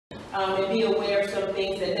and be aware of some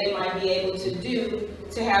things that they might be able to do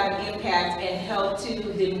to have an impact and help to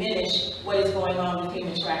diminish what is going on with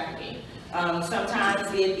human trafficking.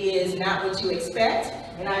 Sometimes it is not what you expect,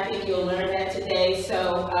 and I think you'll learn that today.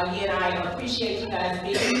 So again, I appreciate you guys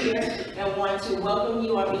being here and want to welcome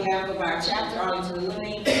you on behalf of our chapter, Arlington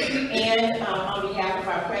Illuminate, and on behalf of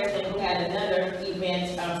our president who had another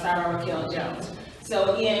event, Sarah Raquel Jones.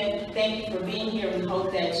 So again, thank you for being here. We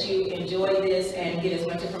hope that you enjoy this and get as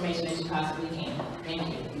much information as you possibly can. Thank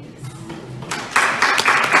you.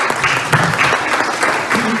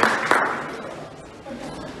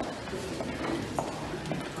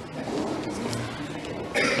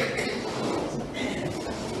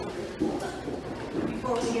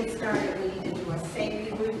 Before we get started, we need to do a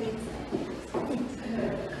safety briefing.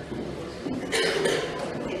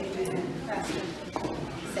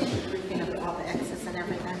 Safety briefing of all the exits and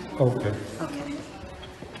everything. Okay. Okay.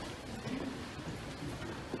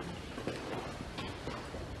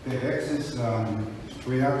 The exits,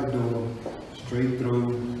 straight out the door, straight through,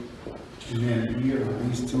 and then here,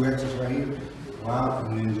 these two exits right here, go out,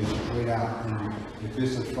 and then just straight out. And if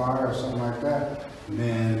it's a fire or something like that,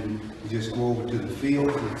 then you just go over to the field,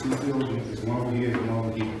 the two fields, there's one over here, and one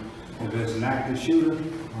over here. If there's an active shooter,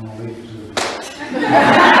 I'm gonna leave it to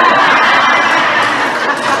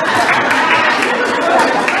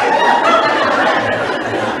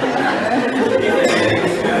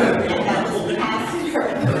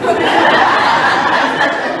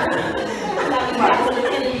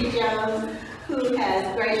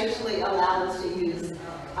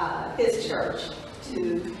his church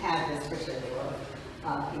to have this particular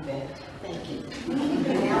event. Thank you.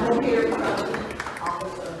 And now we'll hear from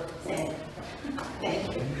Officer Sam. Thank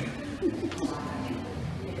you.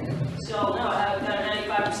 So no, I've got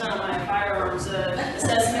 95% of my firearms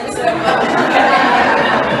assessment, so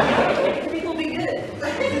people be good.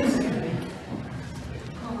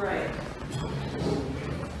 All right.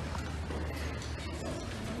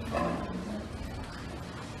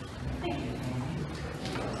 Thank you.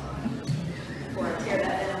 Before I tear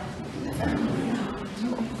that down.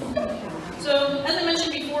 So, as I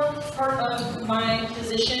mentioned before, part of my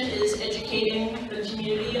position is educating the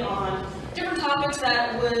community on different topics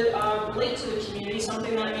that would relate to the community,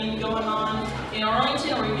 something that may be going on in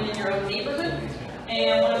Arlington or even in your own neighborhood.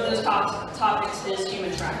 And one of those topics is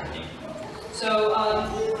human trafficking. So,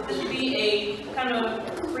 this would be a kind of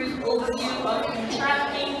brief overview of human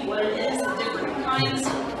trafficking, what it is, the different kinds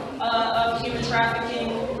of human trafficking,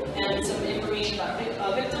 and some information about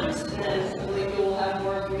victims, and then I believe we will have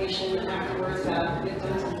more information afterwards about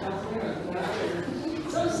victims and counseling or whatever.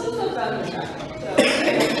 Some stuff about human trafficking.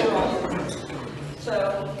 So,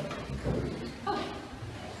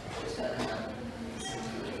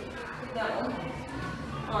 that one.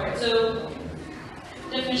 Alright, so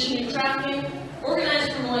definition of trafficking: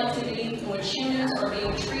 organized criminal activity in which humans are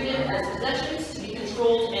being treated as possessions to be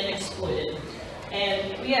controlled and exploited.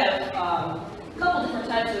 And we have a couple different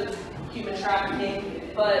types of human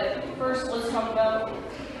trafficking, but first let's talk about,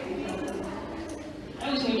 I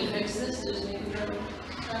always need to fix this, there's maybe no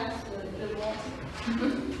tracks that it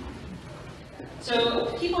won't.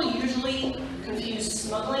 So people usually confuse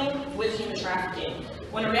smuggling with human trafficking,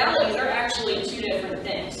 when in reality they're actually two different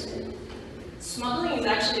things. Smuggling is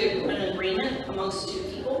actually an agreement amongst two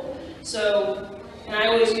people. So, and I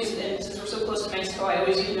always use, and since we're so close to Mexico, I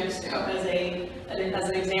always use Mexico as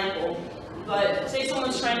an example. But say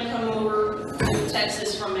someone's trying to come over to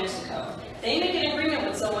Texas from Mexico. They make an agreement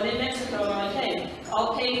with someone in Mexico and they're like, hey,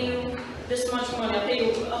 I'll pay you this much money,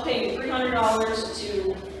 I'll pay you $300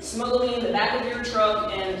 to smuggle me in the back of your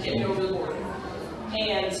truck and get me over the border.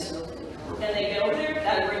 And then they get over there,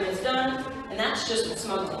 that agreement's done, and that's just what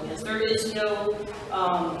smuggling is. There is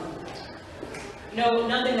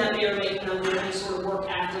nothing that they are making them do any sort of work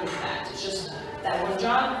after the fact. It's just that one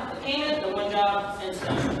job, the payment, the one job, and it's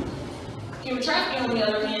done. Human trafficking, on the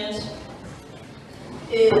other hand,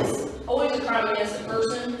 is always a crime against the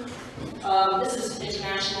person. This is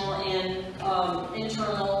international and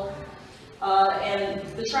internal, and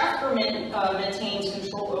the trafficker maintains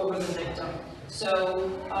control over the victim. So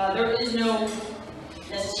there is no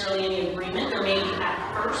necessarily any agreement. There may be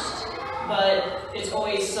at first, but it's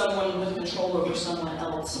always someone with control over someone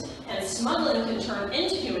else. And smuggling can turn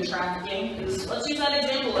into human trafficking, because let's use that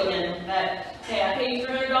example again, that, hey, I pay you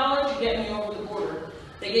 $300, you get me over the border.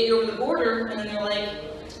 They get you over the border, and then they're like,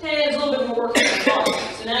 hey, it's a little bit more work than I thought.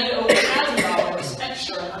 So now you owe $1,000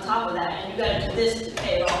 extra on top of that, and you got to do this to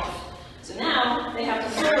pay it off. So now they have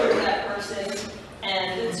to serve that person,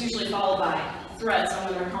 and it's usually followed by threats.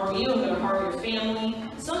 I'm going to harm you, I'm going to harm your family,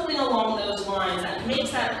 something along those lines that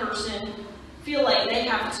makes that person feel like they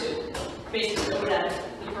have to basically go that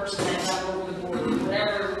the person that got over the board,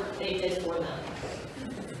 whatever they did for them.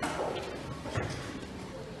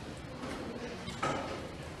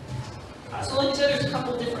 So like I said, there's a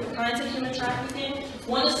couple different kinds of human trafficking.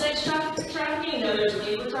 One is sex trafficking, the other is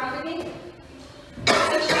labor trafficking.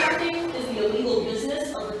 Sex trafficking is the illegal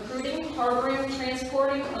business of recruiting, harboring,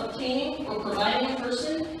 transporting, obtaining, or providing a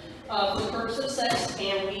person for the purpose of sex,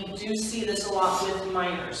 and we do see this a lot with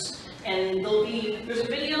minors. And there's a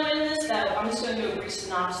video in this that I'm just going to do a brief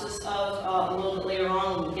synopsis of a little bit later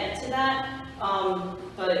on when we get to that.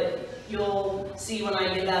 But you'll see when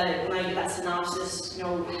I give that synopsis, you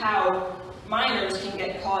know, how minors can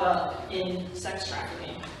get caught up in sex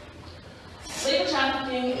trafficking. Labor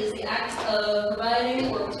trafficking is the act of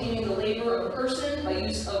providing or obtaining the labor of a person by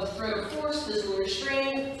use of threat of force, physical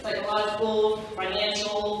restraint, psychological,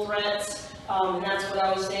 financial threats. And that's what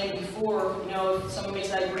I was saying before. You know, if someone makes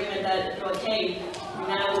that agreement that you're like, hey,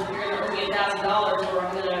 now you're going to owe me $1,000 or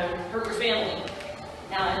I'm going to hurt your family.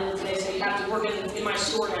 Now, and they say you have to work in my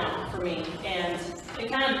store now for me. And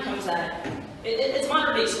it kind of becomes that. It's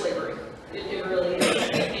modern day slavery. It really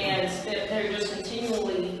is. And they're just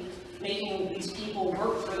continually making these people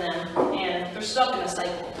work for them, and they're stuck in a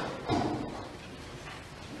cycle.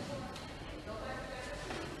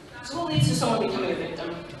 So what leads to someone becoming a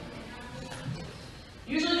victim?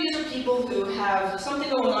 Usually these are people who have something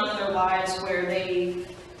going on in their lives where they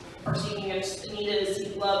are need to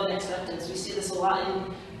seek love and acceptance. We see this a lot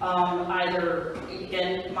in either,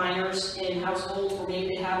 again, minors in households where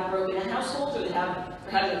maybe they have a broken household or they're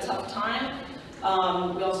having a tough time.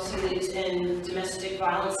 We also see these in domestic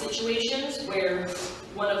violence situations where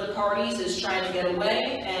one of the parties is trying to get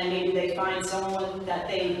away and maybe they find someone that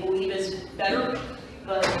they believe is better,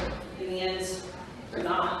 but in the end, they're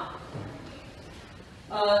not.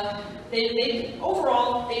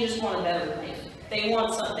 Overall, they just want a better life. They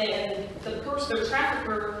want something, and their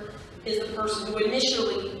trafficker is the person who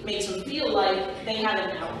initially makes them feel like they have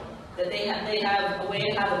it now, that they have a way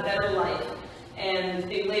to have a better life. And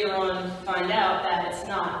they later on find out that it's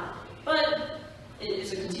not. But it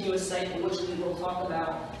is a continuous cycle, which we will talk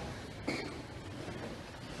about.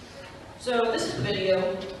 So this is the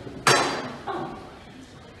video. Oh,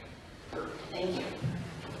 thank you.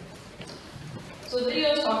 So the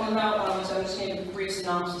video is talking about, so I'm just going to give a brief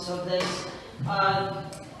synopsis of this.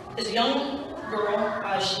 This young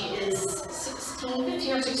girl, she is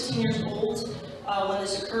 15 or 16 years old when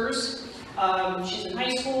this occurs. She's in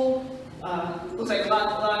high school. Looks like a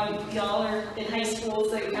lot of y'all are in high school,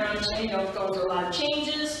 so you kind of understand, you know, going through a lot of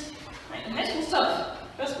changes. High school's tough,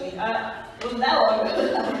 trust me. It wasn't that long ago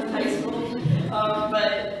that I was in high school,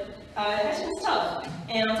 but high school's tough.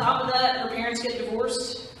 And on top of that, her parents get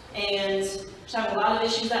divorced, and she's having a lot of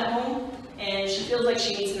issues at home, and she feels like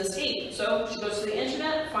she needs an escape. So she goes to the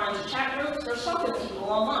internet, finds a chat group, starts talking to people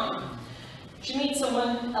online. She meets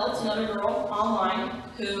someone else, another girl, online,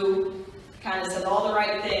 who kind of says all the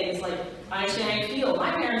right things, like, I understand how you feel. My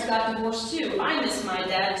parents got divorced too. I miss my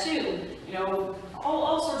dad too. You know,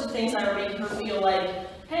 all sorts of things that are making her feel like,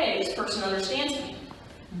 hey, this person understands me.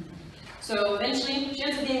 So eventually, she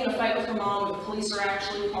ends up getting in a fight with her mom. The police are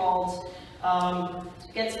actually called.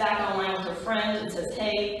 Gets back online with her friend and says,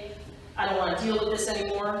 hey, I don't want to deal with this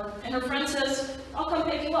anymore. And her friend says, I'll come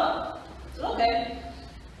pick you up. So, okay.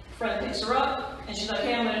 Friend picks her up, and she's like,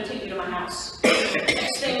 hey, I'm going to take you to my house.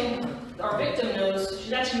 Next thing our victim knows,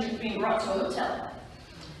 she's actually being brought to a hotel.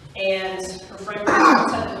 And her friend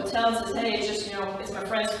comes at the hotel and says, hey, it's just, you know, it's my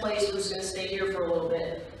friend's place, we're just going to stay here for a little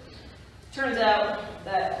bit. Turns out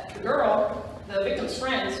that the girl, the victim's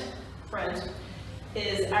friend,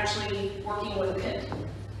 is actually working with a pimp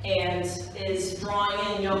and is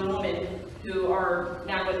drawing in young women who are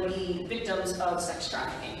now going to be victims of sex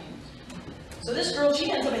trafficking. So this girl,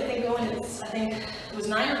 she ends up, I think, going to, it was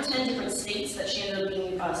 9 or 10 different states that she ended up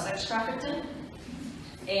being sex trafficked in.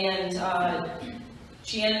 And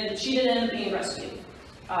she did end up being rescued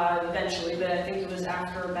eventually, but I think it was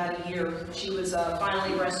after about a year. She was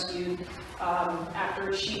finally rescued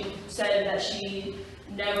after she said that she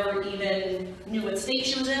never even knew what state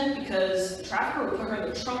she was in because the trafficker would put her in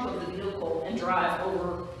the trunk of the vehicle and drive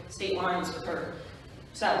over state lines with her.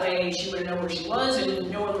 So that way she would know where she was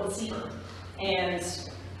and no one would see her. And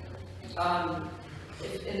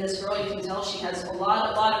in this girl, you can tell she has a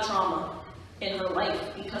lot of trauma in her life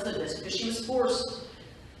because of this, because she was forced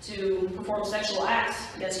to perform sexual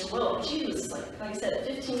acts against her will. She was, like I said,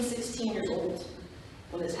 15, 16 years old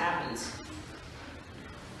when this happens.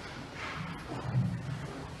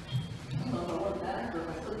 I don't know what that, or if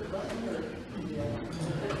I click the button, or...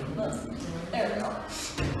 There we go.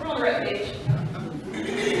 We're on the right page.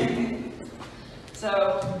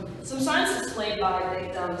 Some signs displayed by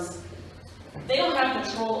victims: they don't have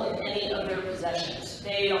control of any of their possessions.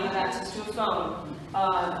 They don't have access to a phone.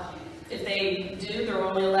 If they do, they're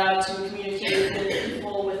only allowed to communicate with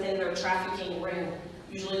people within their trafficking ring.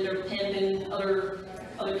 Usually they're pinned and other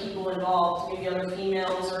people involved, maybe other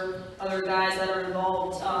females or other guys that are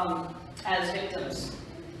involved as victims.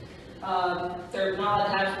 They're not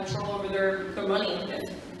having control over their money.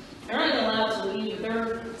 They're not even allowed to leave. If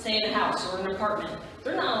they're, say, in a house or an apartment,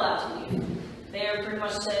 they're not allowed to leave. They are pretty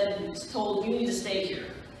much told, you need to stay here.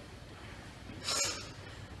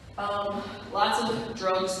 Lots of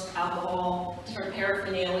drugs, alcohol, different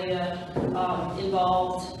paraphernalia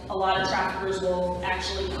involved. A lot of traffickers will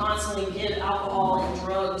actually constantly give alcohol and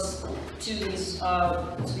drugs to these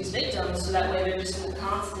victims, so that way they're just in a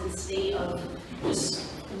constant state of just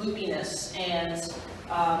loopiness, and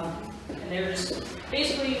they're just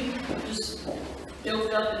basically just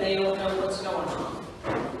doped up and they don't know what's going on.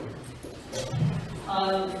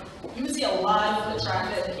 You can see a lot of foot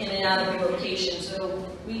traffic in and out of the location. So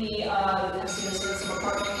we have seen this in some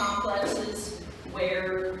apartment complexes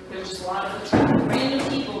where there's just a lot of foot traffic. Random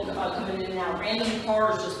people coming in and out, random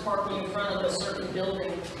cars just parking in front of a certain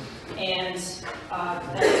building, and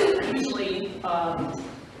that's usually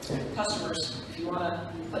customers, if you want to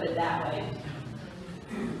put it that way.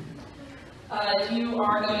 If you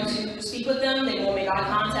are going to speak with them, they won't make eye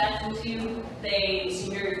contact with you. They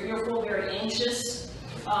seem very fearful, very anxious.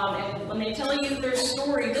 And when they tell you their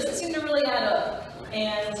story, it doesn't seem to really add up.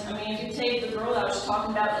 And I mean, if you take the girl that I was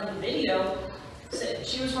talking about in the video,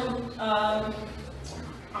 she was from, I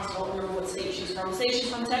don't remember what state she's from. Say she's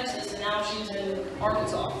from Texas, and now she's in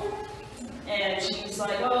Arkansas. And she's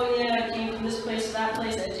like, oh yeah, I came from this place to that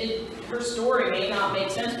place. And her story may not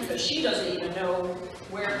make sense because she doesn't even know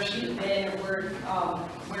where she's been or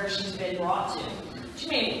where she's been brought to.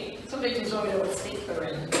 Some victims don't even know what state they're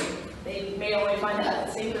in. They may only find out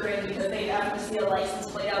what state they're in because they happen to see a license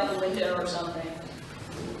plate out the window or something.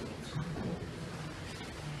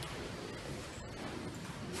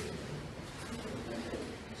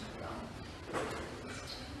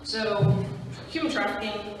 So, human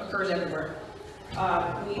trafficking occurs everywhere.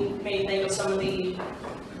 We may think of some of the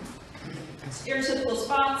stereotypical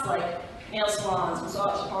spots like nail salons,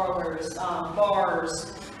 massage parlors,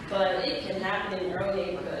 bars, but it can happen in your own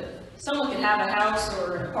neighborhood. Someone could have a house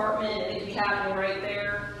or an apartment and it could be happening right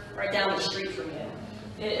there, right down the street from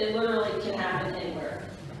you. It literally can happen anywhere.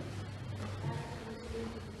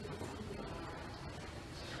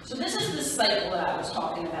 So this is the cycle that I was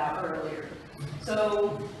talking about earlier.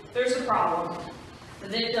 So there's a problem. The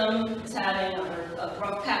victim is having a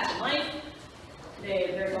rough patch in life.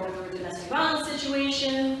 They're going through a domestic violence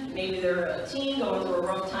situation. Maybe they're a teen going through a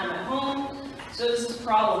rough time at home. So this is a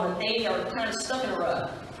problem that they are kind of stuck in a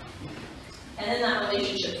rut. And then that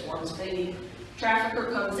relationship forms. The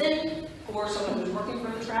trafficker comes in, or someone who's working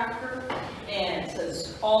for the trafficker, and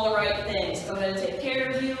says all the right things. I'm going to take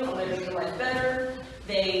care of you. I'm going to make your life better.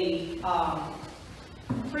 They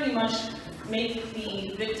pretty much make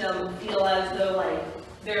the victim feel as though like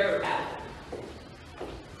they're out.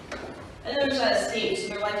 And then there's that escape. So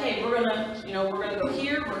they're like, hey, we're gonna go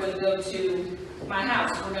here. We're gonna go to my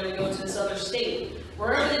house. We're gonna go to this other state.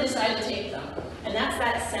 Wherever they decide to take them. And that's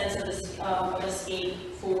that sense of escape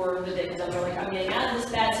for the victim. They're like, I'm getting out of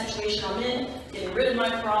this bad situation I'm in, getting rid of my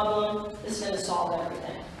problem. This is going to solve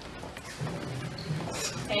everything.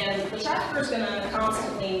 And the trafficker is going to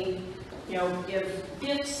constantly, give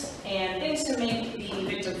gifts and things to make the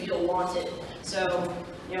victim feel wanted. So,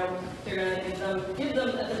 they're going to give them,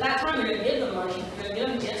 at that time, they're going to give them money. They're going to give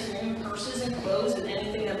them gifts, they're going to give them purses and clothes and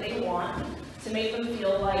anything that they want, to make them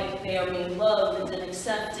feel like they are being loved and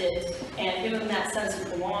accepted and give them that sense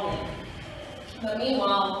of belonging. But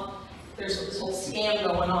meanwhile, there's this whole scam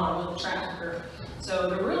going on with the trafficker. So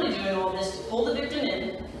they're really doing all this to pull the victim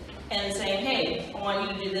in and saying, hey, I want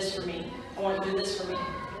you to do this for me. I want you to do this for me.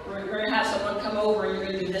 We're going to have someone come over and you're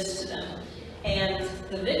going to do this to them. And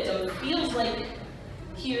the victim feels like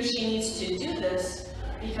he or she needs to do this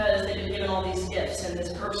because they've been given all these gifts and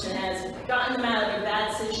this person has gotten them out of their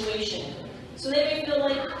bad situation. So they may feel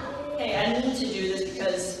like, hey, I need to do this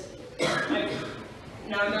because,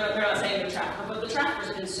 they're not saying the trafficker, but the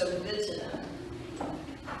trafficker's been so good to them.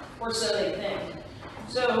 Or so they think.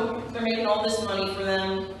 So they're making all this money for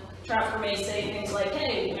them. Trafficker may say things like,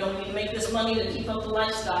 hey, we need to make this money to keep up the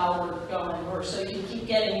lifestyle we're going, or so you can keep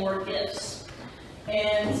getting more gifts.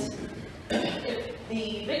 And if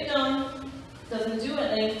the victim doesn't do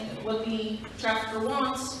what the trafficker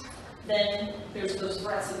wants, then there's those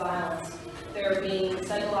threats of violence. They're being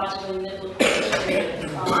psychologically manipulated,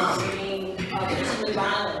 they're being physically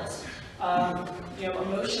violent.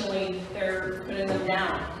 emotionally, they're putting them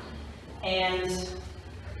down. And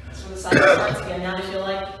that's where the cycle starts again. Now they feel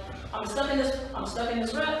like, I'm stuck in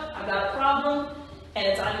this rut, I've got a problem, and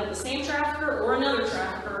it's either the same trafficker or another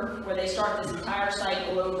trafficker where they start this entire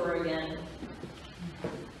cycle over again.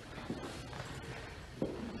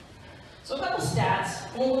 So a couple stats.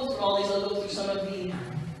 I won't go through all these, I'll go through some of the,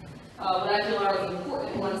 what I feel are the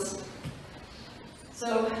important ones.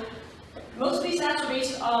 So most of these stats are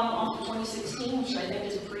based off of 2016, which I think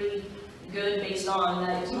is pretty good based on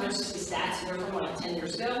that. It's not just the stats, they're from like 10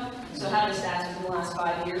 years ago. So having stats within the last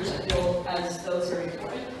 5 years, I feel as though it's very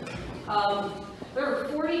important. There are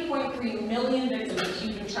 40.3 million victims of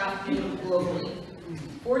human trafficking globally.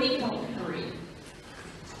 40.3.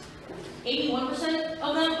 81%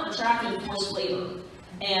 of them are trapped in forced labor,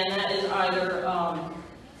 and that is either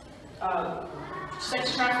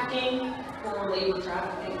sex trafficking or labor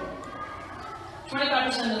trafficking.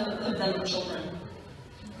 25% of them are children.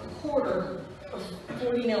 A quarter of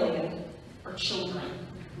 40 million are children,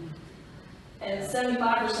 and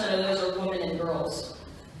 75% of those are women and girls.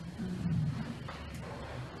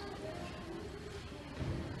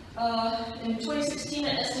 In 2016,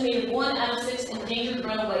 an estimated 1 out of 6 endangered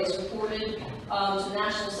runaways reported to the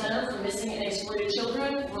National Center for Missing and Exploited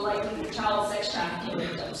Children were likely child sex trafficking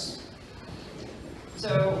victims.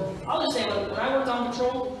 So I'll just say, when I worked on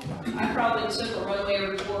patrol, I probably took a runaway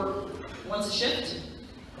report once a shift.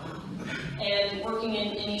 And working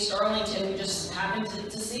in East Arlington, we just happened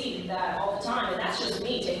to see that all the time, and that's just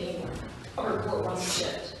me taking a report once a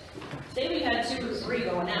shift. Say we had 2 or 3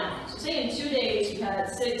 going out. So say in 2 days you had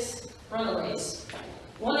 6 runaways.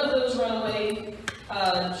 One of those runaway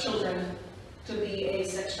children could be a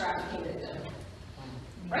sex trafficking victim.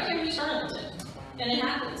 Right here in East Arlington. And it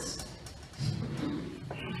happens.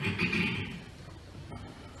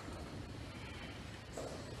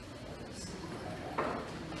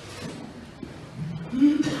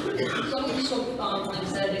 So I'm just going to, like I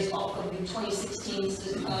said, based off of the 2016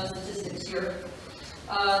 statistics here.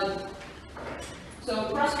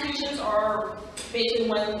 So prosecutions are basically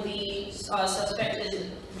when the suspect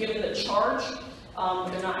is given the charge.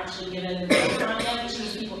 They're not actually given the content, it's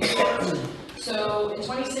just people charged. So in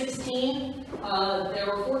 2016, there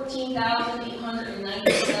were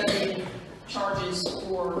 14,897 charges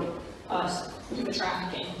for human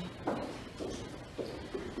trafficking.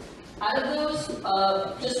 Out of those,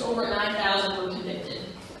 just over 9,000 were convicted.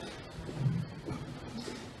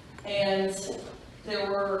 And there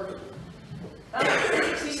were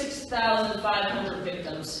about 66,500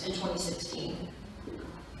 victims in 2016.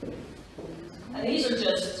 And these are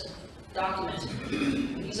just documented.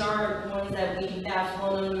 These aren't ones that we have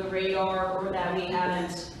flown under the radar or that we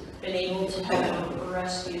haven't been able to help or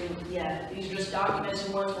rescue yet. These are just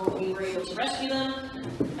documented ones where we were able to rescue them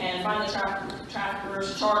and find the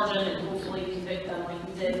traffickers, charge them, and hopefully convict them, like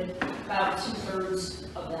we did about 2/3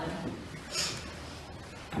 of them.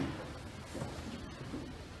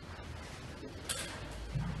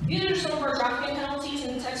 These are some of our trafficking penalties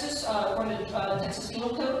in Texas, according to the Texas Penal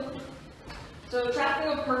Code. So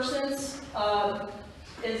trafficking of persons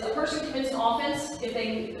is a person commits an offense if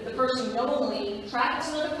the person knowingly traffics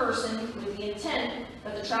another person with the intent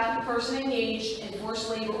that the trafficked person engaged in forced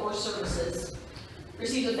labor or services,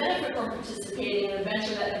 receives a benefit from participating in an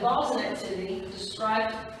adventure that involves an activity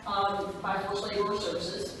described by forced labor or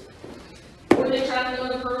services, or they traffic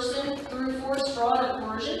another person through force, fraud, or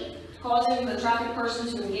coercion, causing the trafficked person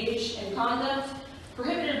to engage in conduct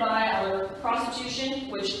prohibited by our prostitution,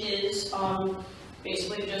 which is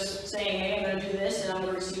basically just saying, hey, I'm going to do this and I'm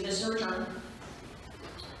going to receive this in return.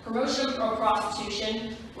 Promotion of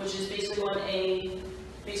prostitution, which is basically when a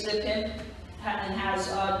pimp has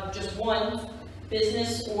just one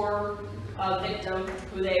business or victim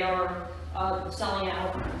who they are selling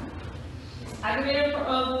out. Aggravated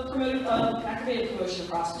promotion of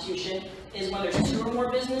prostitution is when there's 2 or more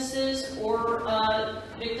businesses or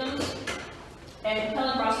victims. And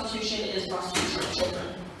compelling prostitution is prostitution of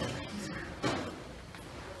children.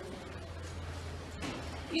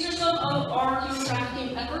 These are some of our human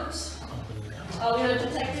trafficking efforts. We had a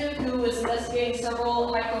detective who was investigating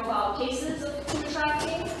several high-profile cases of human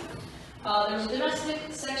trafficking. There was a domestic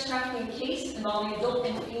sex trafficking case involving adult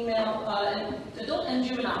and juvenile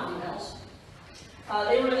females.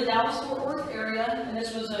 They were in the Dallas-Fort Worth area, and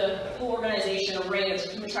this was a full organization, a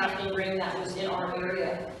human trafficking ring that was in our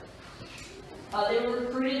area. They were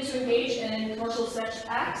recruited to engage in commercial sex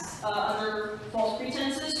acts under false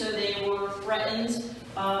pretenses, so they were threatened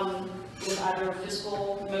with either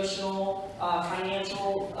physical, emotional,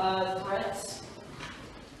 financial threats.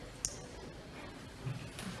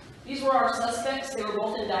 These were our suspects. They were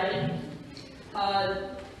both indicted.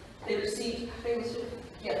 They received, I think it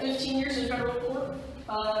was, 15 years in federal court.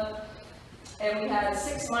 And we had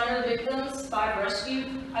 6 minor victims, 5 rescued.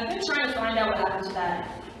 I've been trying to find out what happened to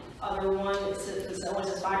that other one. It only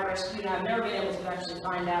says 5 rescued, and I've never been able to actually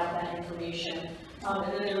find out that information.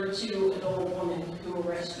 And then there were 2 adult women who were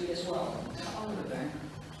rescued as well. How old are they?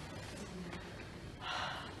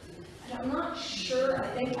 I'm not sure. I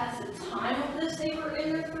think at the time of this, they were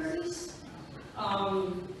in their 30s.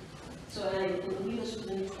 So I believe this was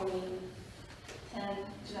in 2010,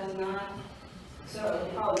 2009. So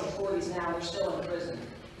they're probably 40s now. They're still in prison.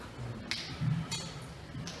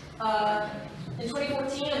 In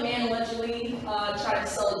 2014, a man allegedly tried to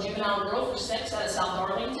sell a juvenile girl for sex out of South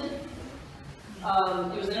Arlington.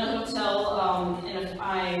 It was in a hotel, and if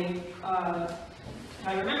I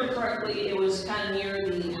remember correctly, it was kind of near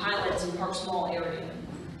the Highlands and Parks Mall area.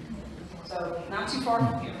 So not too far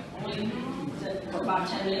from here, only about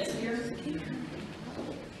 10 minutes of here.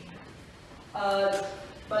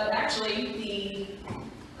 But actually, the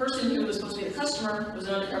person who was supposed to be the customer was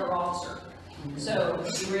an undercover officer. So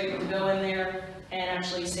we were able to go in there and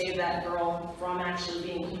actually save that girl from actually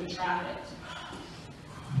being human trafficked.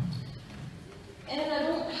 And I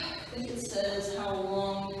don't think it says how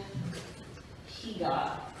long he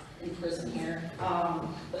got in prison here.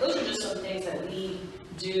 But those are just some things that we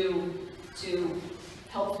do to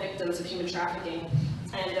help victims of human trafficking.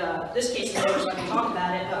 And this case is over, so I can talk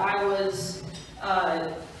about it, but I was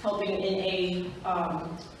helping in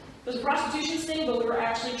it was a prostitution sting, but we were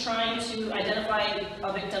actually trying to identify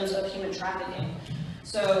victims of human trafficking.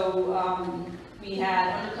 So we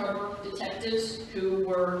had undercover detectives who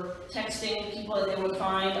were texting people that they would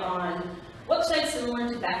find on websites similar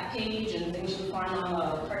to Backpage and things you would find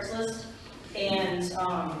on Craigslist. And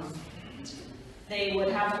they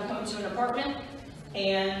would have them come to an apartment,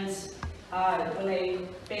 and when they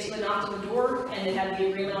basically knocked on the door and they had the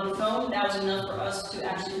agreement on the phone, that was enough for us to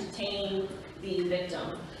actually detain the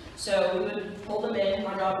victim. So we would pull them in.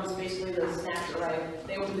 My job was basically the snatcher.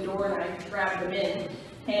 They opened the door and I grabbed them in.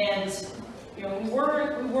 And you know, we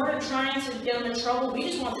weren't trying to get them in trouble. We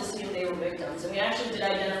just wanted to see if they were victims. And we actually did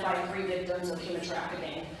identify 3 victims of human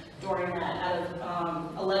trafficking during that, out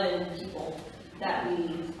of 11 people that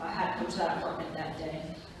we had come to that apartment that day.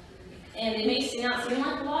 And it may not seem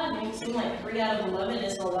like a lot. It may seem like 3 out of 11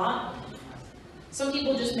 isn't a lot. Some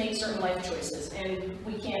people just make certain life choices, and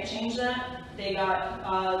we can't change that. They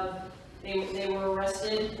got, they were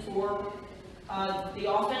arrested for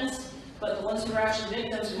the offense, but the ones who were actually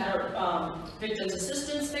victims, we had our victims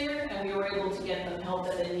assistants there, and we were able to get them help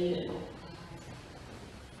that they needed.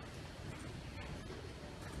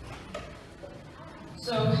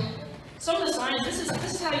 So, some of the signs, this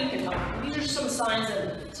is how you can help. These are some signs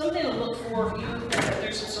that, something to look for if you think that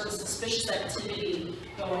there's some sort of suspicious activity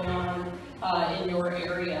going on in your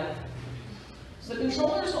area. So the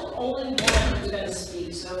controller is the only one who's going to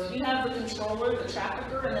speak. So if you have the controller, the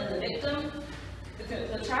trafficker, and then the victim,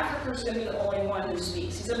 the trafficker is going to be the only one who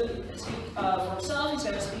speaks. He's going to speak for himself. He's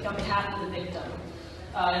going to speak on behalf of the victim.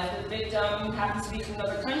 If the victim happens to be from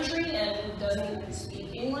another country and doesn't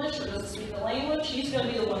speak English or doesn't speak the language, he's going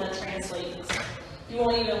to be the one that translates. You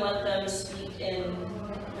won't even let them speak in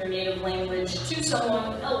their native language to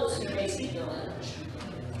someone else who may speak their language.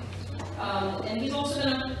 And he's also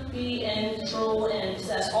going to be in control and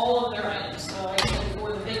possess all of their items. So like I said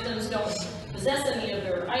before, the victims don't possess any of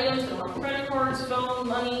their items, they don't have credit cards, phone,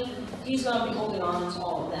 money. He's going to be holding on to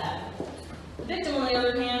all of that. The victim, on the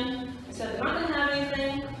other hand, said they're not going to have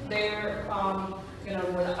anything. They're going to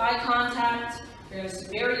avoid eye contact. They're going to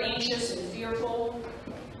be very anxious and fearful.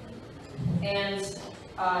 And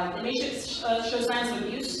they may show signs of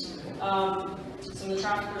abuse. Some of the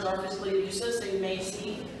traffickers are physically abusive, so you may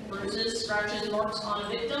see bruises, scratches, marks on a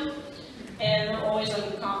victim. And they're always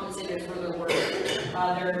uncompensated for their work.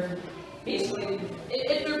 They're basically,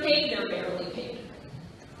 if they're paid, they're barely paid.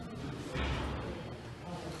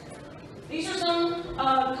 These are some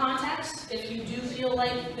contacts. If you do feel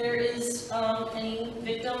like there is any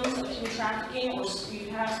victims of human trafficking, or you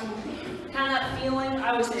have some kind of that feeling,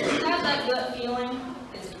 I would say if you have that gut feeling,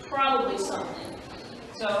 it's probably something.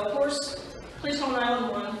 So of course, please call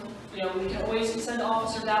 911. You know, we can always send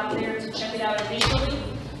officers out there to check it out initially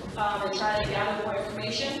and try to gather more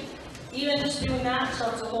information. Even just doing that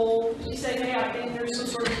starts a whole, you say, hey, I think there's some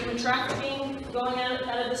sort of human trafficking going out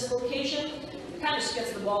of this location. Kind of just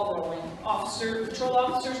gets the ball rolling. Patrol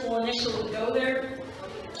officers will initially go there,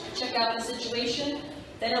 check out the situation.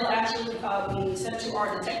 Then it'll actually be sent to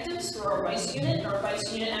our detectives through our vice unit. Our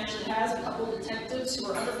vice unit actually has a couple of detectives who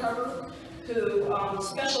are undercover, who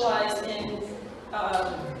specialize in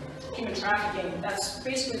human trafficking. That's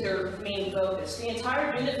basically their main focus. The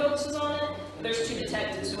entire unit focuses on it, but there's 2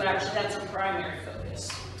 detectives who actually, that's their primary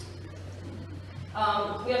focus.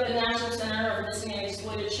 We have the National Center of Missing and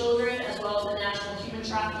Exploited Children, as well as the National Human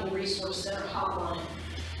Trafficking Resource Center hotline.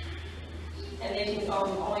 And they can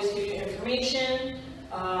always give you information.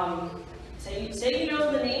 Say you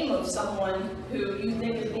know the name of someone who you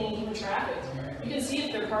think is being human trafficked. You can see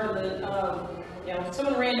if they're part of the,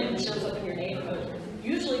 someone random who shows up in your neighborhood.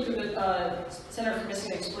 Usually through the Center for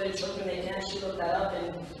Missing and Exploited Children, they can actually look that up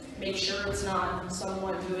and make sure it's not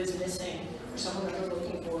someone who is missing or someone that they're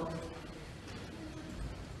looking for.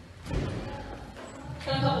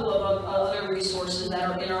 And a couple of other resources that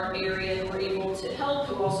are in our area that we're able to help,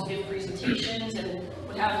 who also give presentations and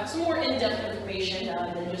would have some more in-depth information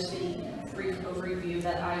than just the brief overview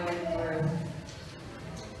that I went through.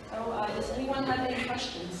 So, does anyone have any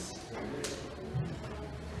questions?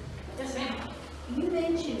 Yes, ma'am. You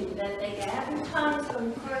mentioned that they advertise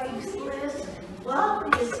on Craigslist. Well,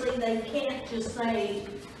 obviously, they can't just say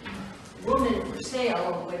woman for sale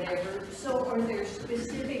or whatever. So, are there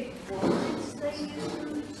specific words they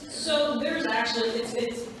use? So there's actually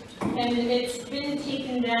it's been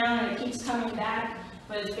taken down and it keeps coming back.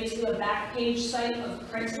 But it's basically a back page site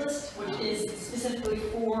of Craigslist, which is specifically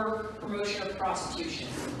for promotion of prostitution.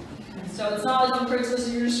 So it's not like on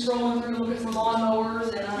Craigslist you're just scrolling through looking for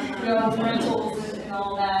lawnmowers and rentals and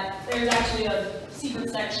all that. There's actually a secret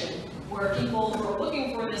section where people who are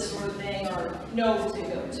looking for this sort of thing know to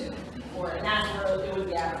go to, and that's where it would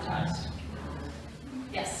be advertised.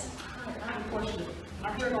 Yes. I have a question.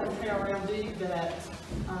 I heard on KRLD that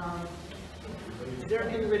they're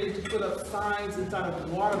getting ready to put up signs inside of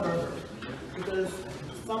the Whataburger because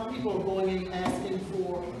some people are going in asking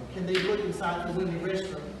for, can they look inside the women's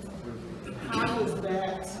restroom? How is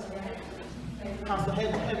that?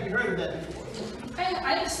 Have you heard of that before?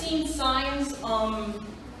 I've seen signs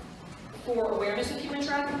for awareness of human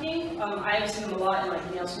trafficking. I've seen them a lot in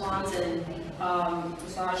like nail salons and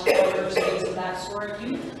massage parlors, things of that sort.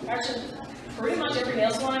 Actually, pretty much every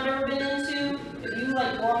nail salon I've ever been into, if you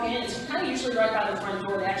like walk in, it's kind of usually right by the front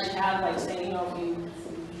door. They actually have like saying,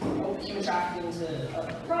 if human trafficking is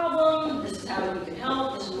a problem, this is how we can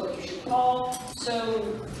help, this is what you should call.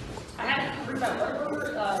 So I haven't heard about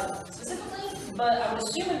Whataburger specifically, but I would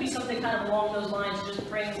assume it'd be something kind of along those lines to just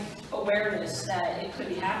bring awareness that it could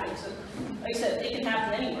be happening. So, like I said, it can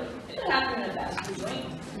happen anywhere. It could happen in a fast food joint.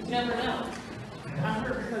 You never know. I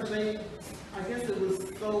heard because I guess it was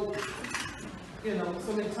so,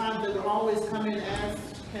 so many times they would always come in and ask,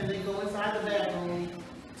 can they go inside the bathroom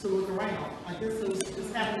to look around? I guess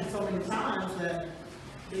it's happening so many times that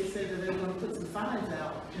they said that they're going to put some signs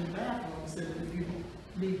out in the bathroom so that if you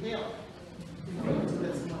need help, to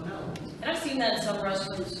let someone know. And I've seen that in some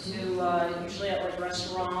restaurants too, usually at like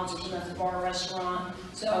restaurants or sometimes a bar restaurant.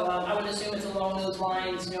 So I would assume it's along those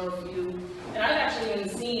lines, and I've actually even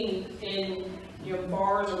seen in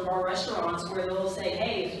bars or bar restaurants where they'll say,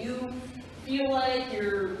 hey, if you feel like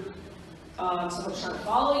you're someone's trying to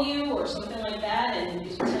follow you or something like that, and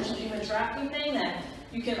it's potentially human trafficking thing, that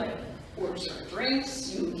you can order certain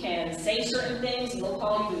drinks, you can say certain things, and they'll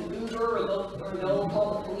call you an Uber or they'll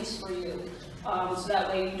call the police for you. So that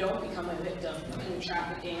way you don't become a victim of human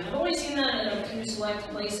trafficking. And I've only seen that in a few select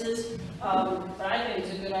places, but I think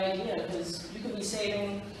it's a good idea because you could be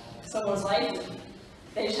saving someone's life.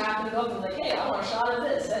 They just happen to go up and be like, hey, I want a shot of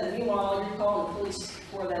this. And meanwhile, you're calling the police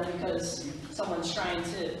for them because someone's trying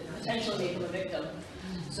to potentially make them a victim.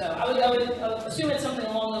 So I would assume it's something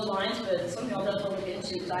along those lines, but something I'll definitely look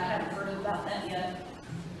into because I haven't heard about that yet.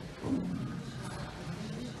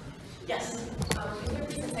 Yes? In your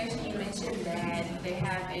presentation, you mentioned that they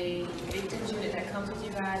have a victims unit that comes with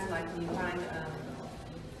you guys, like when you find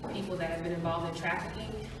people that have been involved in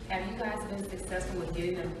trafficking. Have you guys been successful with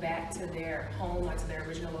getting them back to their home, like to their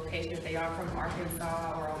original location, if they are from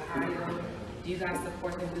Arkansas or Ohio? Do you guys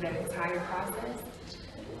support them through that entire process?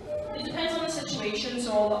 It depends on the situation.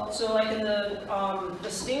 So like in the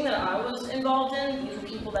sting that I was involved in, these were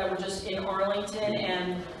people that were just in Arlington,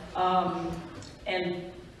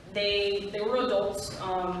 and they were adults.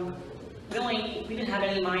 We didn't have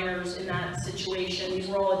any minors in that situation. These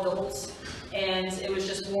were all adults, and it was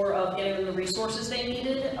just more of getting them the resources they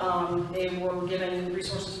needed. They were given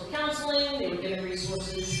resources for counseling. They were given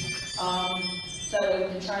resources so that we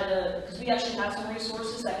can try to, because we actually have some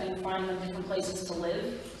resources that can find them different places to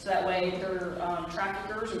live, so that way their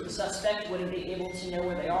traffickers or the suspect wouldn't be able to know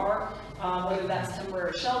where they are, whether that's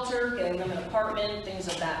temporary shelter, getting them an apartment, things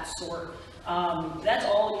of that sort. That's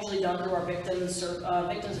all usually done through our victims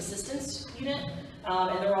assistance unit,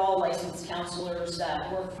 and they're all licensed counselors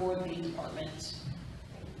that work for the department.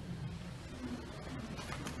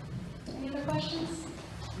 Any other questions?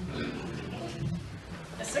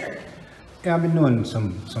 Yes, sir. Yeah, I've been doing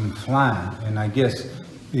some flying, and I guess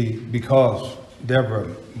because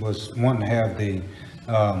Deborah was wanting to have the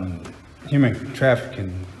human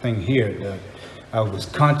trafficking thing here, that I was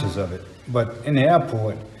conscious of it. But in the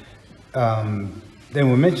airport, they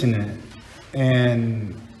were mentioning it,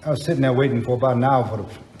 and I was sitting there waiting for about an hour for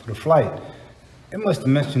the flight. It must have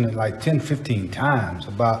mentioned it like 10, 15 times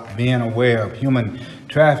about being aware of human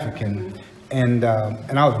trafficking, and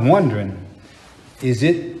I was wondering, is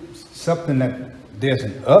it something that there's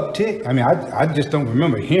an uptick? I mean, I just don't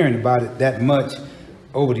remember hearing about it that much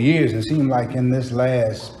over the years. It seemed like in this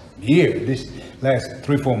last year, this last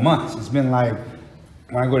 3-4 months, it's been like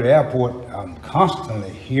when I go to the airport, I'm constantly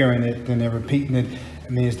hearing it and they're repeating it. I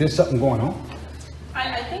mean, is there something going on?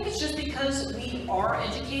 I think it's just because we are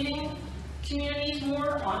educating communities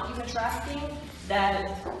more on human trafficking,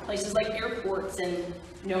 that places like airports and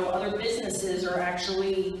other businesses are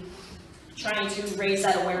actually trying to raise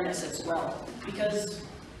that awareness as well, because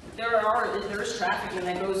there's trafficking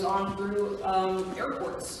that goes on through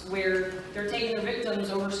airports where they're taking their victims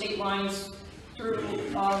over state lines through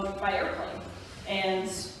by airplane, and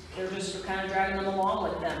they're just kind of dragging them along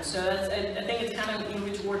with them. So I think it's kind of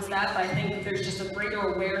moving towards that, but I think there's just a greater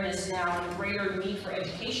awareness now and a greater need for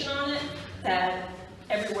education on it, that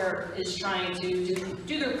everywhere is trying to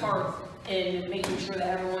do their part in making sure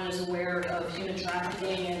that everyone is aware of human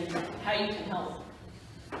trafficking and how you can help.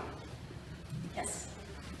 Yes.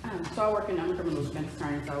 So I'm a criminal defense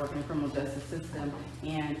attorney, so I work in the criminal justice system.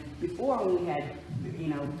 And before, when we had,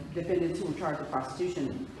 defendants who were charged with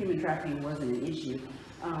prostitution, human trafficking wasn't an issue.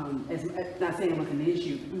 Not saying it wasn't an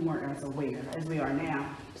issue, we weren't as aware as we are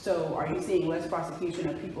now. So are you seeing less prosecution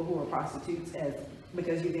of people who are prostitutes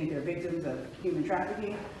because you think they're victims of human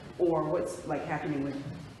trafficking, or what's like happening with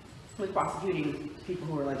prosecuting people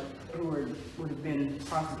who would have been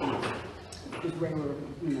prostitutes, just regular,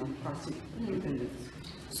 prostitute defendants?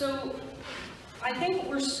 So I think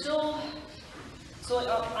we're still,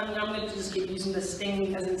 I'm going to just keep using this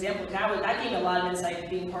thing as an example. I gained a lot of insight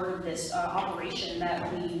being part of this operation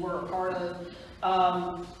that we were a part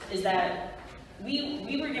of, is that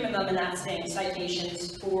we were giving them in that sting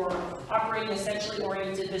citations for operating a sexually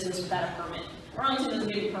oriented business without a permit. Arlington doesn't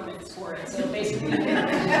give you permits for it, so basically, if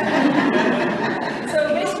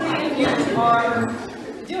you are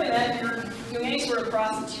doing that, if you're doing any sort of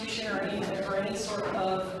prostitution or any sort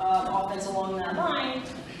of offense along that line,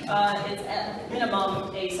 it's at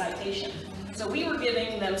minimum a citation. So we were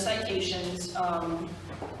giving them citations,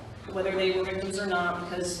 whether they were victims or not,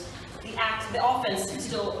 because the offense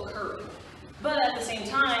still occurred. But at the same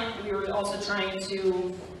time, we were also trying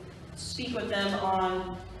to speak with them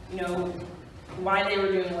on, why they were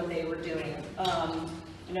doing what they were doing.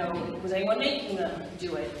 Was anyone making them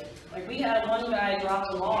do it? Like, we had one guy drop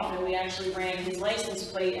them off, and we actually ran his license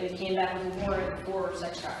plate, and it came back with a warrant for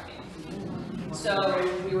sex trafficking. So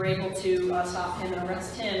we were able to stop him and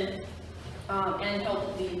arrest him, and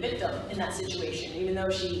help the victim in that situation, even though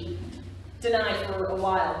she denied for a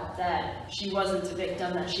while that she wasn't a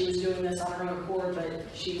victim, that she was doing this on her own accord, but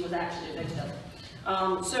she was actually a victim.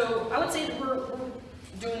 So I would say that we're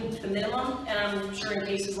doing the minimum, and I'm sure in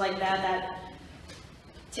cases like that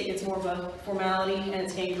ticket's more of a formality, and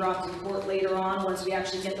it's getting dropped in court later on once we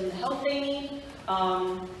actually get them the help they need.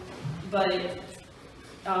 But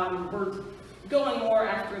we're going more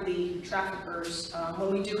after the traffickers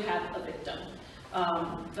when we do have a victim.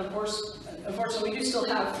 Of course, unfortunately, we do still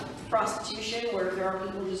have prostitution where there are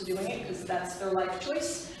people just doing it because that's their life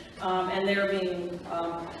choice, and they're being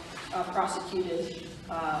prosecuted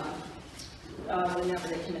whenever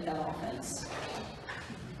they commit that offense.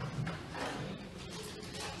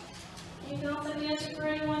 Anything else I can answer for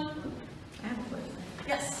anyone? I have a question.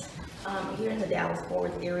 Yes. Here in the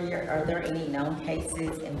Dallas-Fort Worth area, are there any known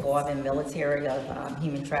cases involving military of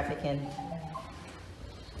human trafficking?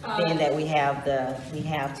 Being that we have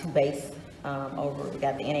two bases we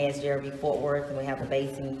got the NASJRB Fort Worth, and we have a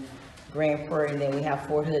base in Grand Prairie, and then we have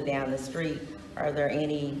Fort Hood down the street. Are there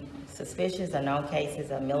any suspicious or known cases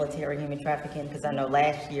of military human trafficking? Because I know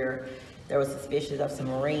last year there was suspicion of some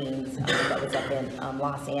Marines that was up in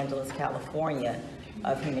Los Angeles, California,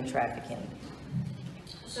 of human trafficking.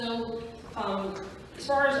 So, as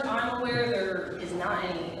far as I'm aware, there is not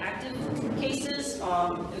any active cases.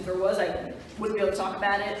 If there was, I wouldn't be able to talk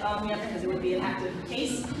about it yet because it would be an active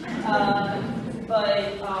case.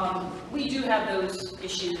 But we do have those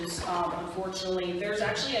issues, unfortunately. There's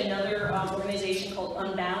actually another organization called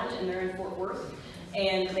Unbound, and they're in Fort Worth.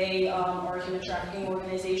 And they are a human trafficking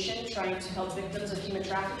organization trying to help victims of human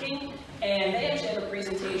trafficking. And they actually have a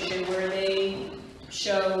presentation where they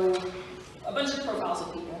show a bunch of profiles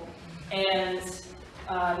of people and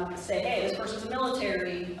say, hey, this person's a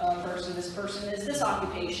military person, this person is this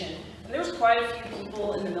occupation. And there was quite a few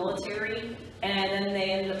people in the military, and then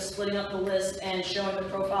they ended up splitting up the list and showing the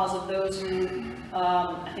profiles of those who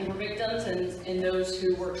I think were victims and those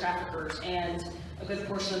who were traffickers. And a good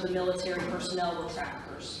portion of the military personnel were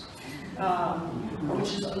traffickers,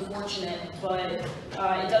 which is unfortunate, but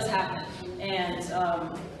it does happen. And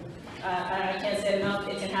I can't say it enough,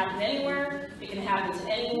 it can happen anywhere, it can happen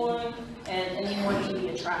to anyone, and anyone can be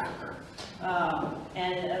a trafficker.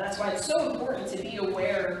 And that's why it's so important to be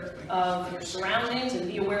aware of your surroundings and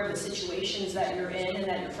be aware of the situations that you're in and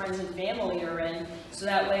that your friends and family are in, so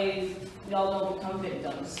that way we all don't become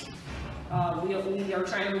victims. We are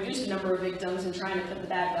trying to reduce the number of victims and trying to put the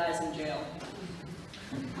bad guys in jail.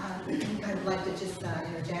 I'd like to just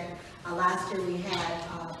interject. Last year we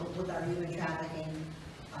had, with our human trafficking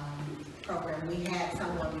program, we had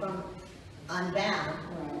someone from Unbound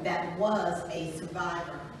that was a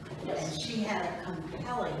survivor. And she had a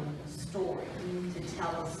compelling story to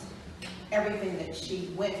tell us everything that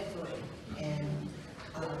she went through. And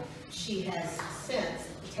she has since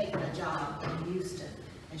taken a job in Houston.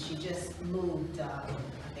 And she just moved, I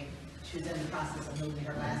think she was in the process of moving.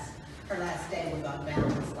 Her last day was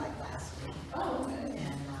Unbound, was like last week. Oh, okay.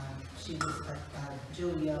 And she was,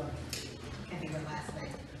 Julia, I can't think of her last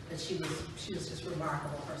name, but she was just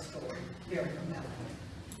remarkable, her story, very compelling.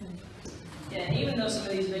 Yeah, and even though some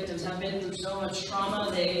of these victims have been through so much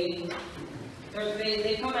trauma, they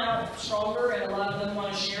come out stronger, and a lot of them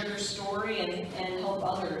want to share their story and help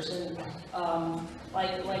others. And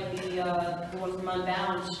like the one from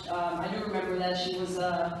Unbound, I do remember that she was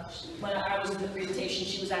when I was in the presentation,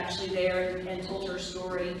 she was actually there and told her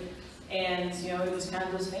story. And you know, it was kind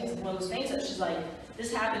of one of those things that she's like,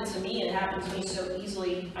 this happened to me, and it happened to me so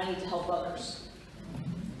easily. I need to help others.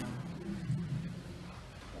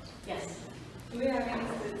 Yes. Do we have any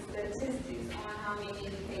statistics on how many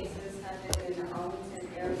cases have been in the Arlington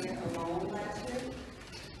area alone last year?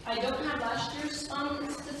 I don't have last year's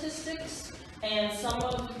statistics, and some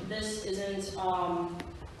of this isn't.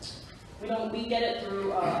 We get it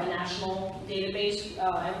through a national database.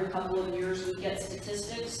 Every couple of years we get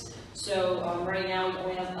statistics. So right now we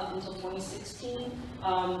only have up until 2016, but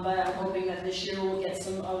I'm hoping that this year we'll get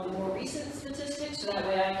some of the more recent statistics, so that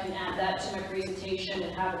way I can add that to my presentation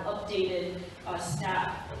and have an updated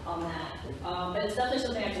stat on that. But it's definitely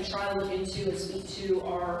something I can try to look into and speak to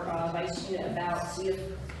our vice unit about, see if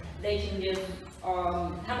they can give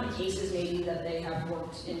how many cases maybe that they have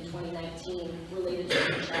worked in 2019 related to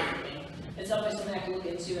human trafficking. It's definitely something I can look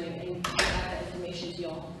into and add that information to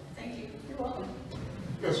y'all. Thank you. You're welcome.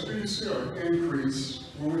 Yes, do you see an increase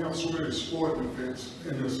when we have so many sporting events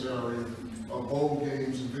in this area, bowl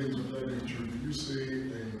games and things of that nature? Do you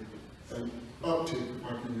see an uptick, if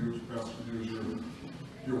I can perhaps use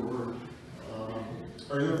your word,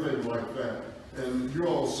 or anything like that? And you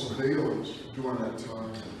all surveillance during that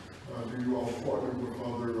time, do you all partner with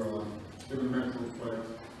other elemental plant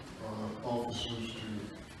officers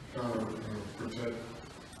to kind of protect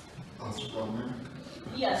us from that?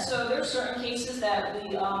 Yes, so there's certain cases that we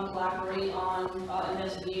collaborate on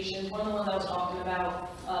investigations. One of the ones I was talking about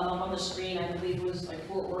on the screen, I believe, was like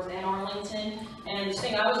Fort Worth and Arlington. And the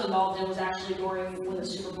thing I was involved in was actually during when the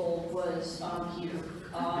Super Bowl was here.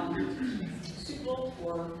 Super Bowl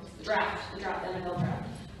or the NFL draft.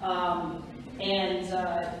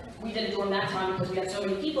 We did it during that time because we had so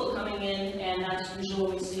many people coming in, and that's usually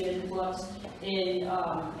when we see an influx in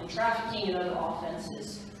trafficking and other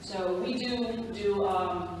offenses. So we do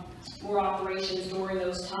more operations during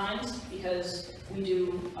those times because we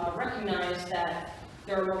do recognize that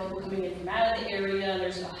there are more people coming in from out of the area, and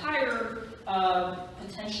there's a higher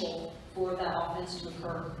potential for that offense to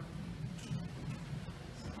occur.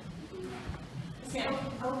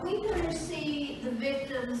 Are we going to see the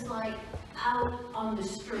victims like out on the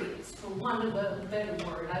streets, for want of a better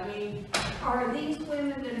word? I mean, are these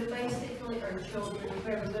women going to basically, or children,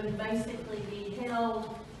 whoever, going to basically be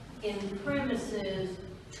held in premises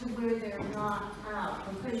to where they're not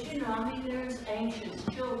out? Because, you know, I mean, there's anxious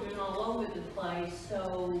children all over the place,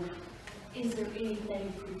 so is there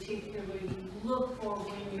anything particularly you look for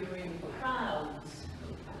when you're in crowds?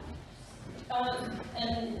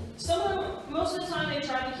 And most of the time they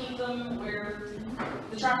try to keep them where,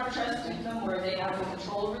 the trafficker tries to keep them where they have no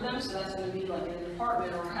control over them, so that's going to be like in an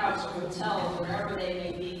apartment or a house or hotel or wherever they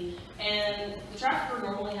may be. And the trafficker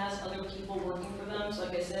normally has other people working for them, so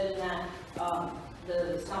like I said in that,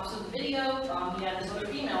 the stops of the video, he had this other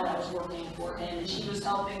female that was working for him, and she was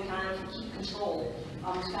helping kind of keep control.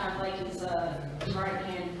 It's kind of like his right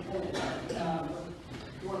hand woman.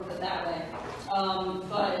 you want to put it that way.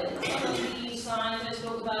 But some of the signs I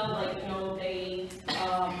spoke about, like, you know,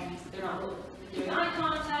 they're not doing eye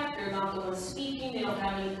contact, they're not the ones speaking, they don't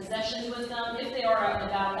have any possessions with them. If they are out and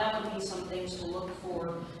about, that would be some things to look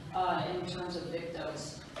for in terms of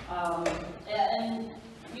victims. And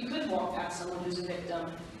you could walk past someone who's a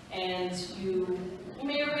victim, and you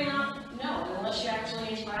may or may not know, unless you actually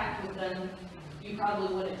interact with them, you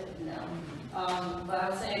probably wouldn't know. But I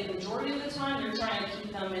would say the majority of the time, you're trying to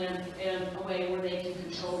keep them in a way where they can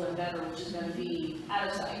control them better, which is going to be out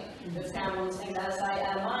of sight. It's kind of one of those things, out of sight,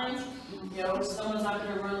 out of mind. You know, someone's not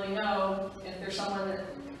going to really know if there's someone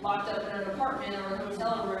locked up in an apartment or a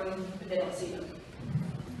hotel room if they don't see them.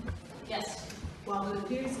 Yes? While it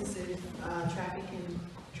appears as if trafficking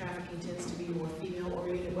tends to be more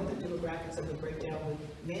female-oriented, what are the demographics of the breakdown with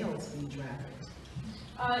males being trafficked?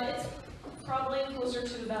 It's probably closer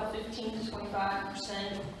to about 15 to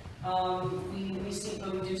 25%. We see,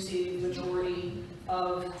 but we do see the majority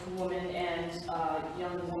of women and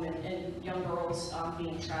young girls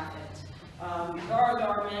being trafficked. There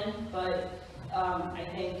are men, but I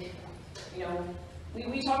think, you know,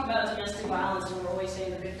 we talk about domestic violence and we're always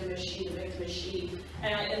saying the victim is she, the victim is she.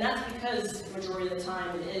 And that's because the majority of the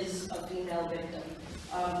time it is a female victim.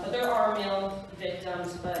 But there are male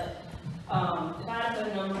victims, but if I had to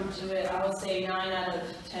put a number to it, I would say 9 out of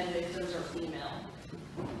 10 victims are female.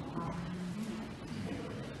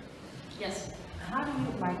 Yes? How do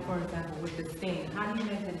you, like, for example, with the sting, how do you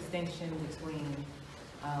make the distinction between,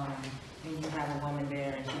 when you have a woman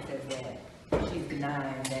there and she says that she's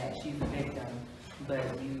denying that she's a victim, but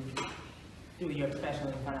you, through your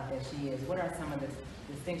professional, find out that she is? What are some of the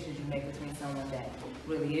distinctions you make between someone that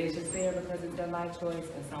really is just there because it's their life choice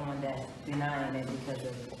and someone that's denying it because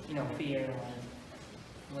of, you know, fear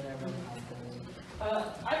or whatever?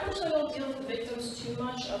 I personally don't deal with the victims too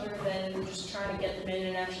much other than just trying to get them in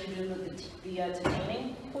and actually do the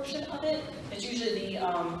detaining portion of it. It's usually the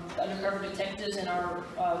undercover detectives in our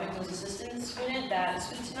victims assistance unit that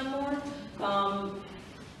speak to them more.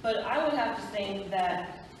 But I would have to think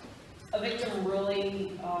that a victim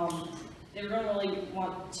really, they really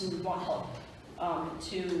want help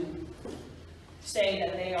to say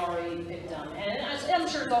that they are a victim. And I'm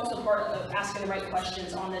sure it's also part of asking the right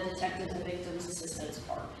questions on the detective and victims assistance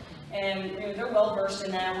part. And you know, they're well versed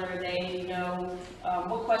in that, where they know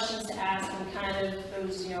what questions to ask and kind of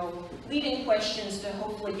those, you know, leading questions to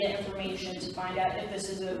hopefully get information to find out if this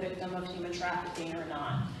is a victim of human trafficking or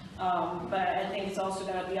not. But I think it's also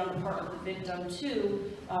going to be on the part of the victim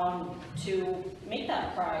too, to make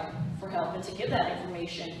that cry for help and to give that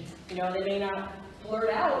information. You know, they may not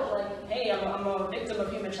blurt out like, hey, I'm a victim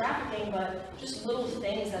of human trafficking, but just little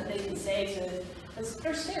things that they can say to, because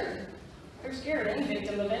they're scared. They're scared. Any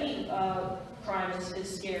victim of any crime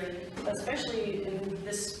is scared, especially in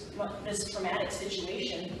this traumatic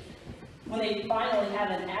situation. When they finally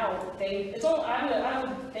have an out, I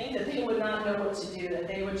would think that they would not know what to do, that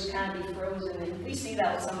they would just kind of be frozen. And we see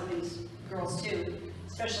that with some of these girls too,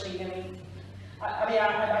 especially,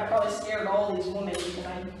 I probably scared all these women because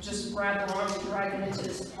I just grabbed their arms and dragged them into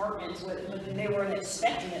this apartment when they weren't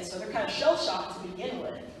expecting it, so they're kind of shell-shocked to begin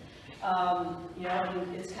with. You know,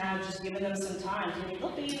 it's kind of just giving them some time.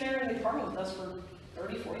 They'll be there in the apartment with us for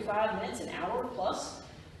 30, 45 minutes, an hour plus.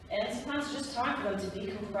 And sometimes it's just time for them to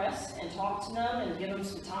decompress and talk to them and give them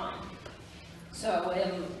some time. So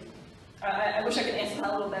I wish I could answer that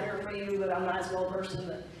a little better for you, but I'm not as well versed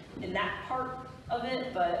in that part of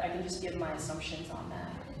it, but I can just give my assumptions on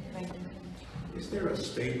that. Thank you. Is there a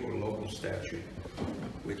state or local statute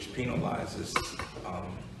which penalizes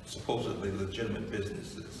supposedly legitimate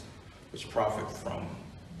businesses which profit from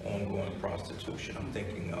ongoing prostitution? I'm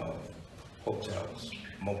thinking of hotels,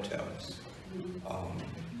 motels,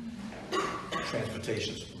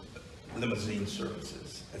 transportation, limousine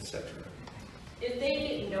services, etc. If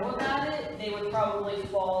they know about it, they would probably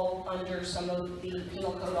fall under some of the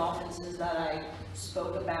penal code offenses that I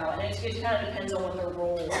spoke about. And it kind of depends on what their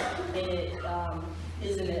role in it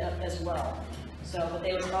is in it as well. So, but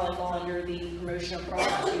they would probably fall under the promotion of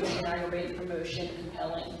prostitution, aggravated promotion,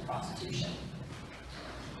 compelling prostitution.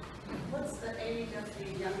 What's the age of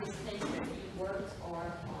the youngest case that you worked or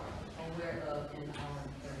are aware of in our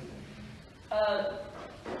area?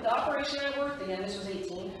 The operation I worked, the youngest was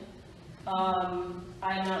 18. I'm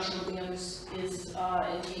not sure what the youngest is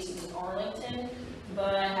in cases in Arlington,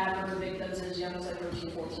 but I have heard of victims as young as like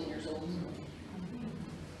 13, 14 years old.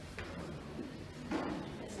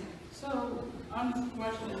 So, on the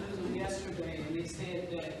question that was yesterday, and they said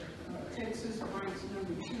that Texas ranks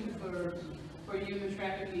number 2 for human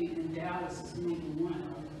trafficking, and Dallas is number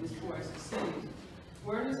 1 as far as the cities.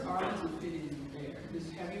 Where does Arlington fit in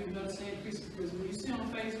there? Have you noticed an increase? Because when you see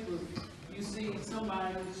on Facebook, you see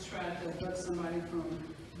somebody who's trying to abduct somebody from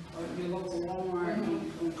your local Walmart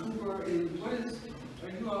on Cooper, and are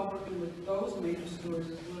you all working with those major stores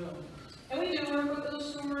as well? And we do work with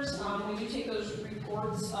those stores. We do take those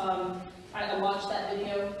reports. I watched that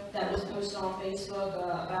video that was posted on Facebook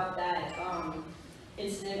about that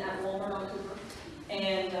incident at Walmart on Cooper.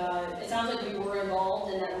 And it sounds like we were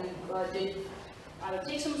involved and that we did either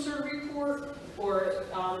take some sort of report, or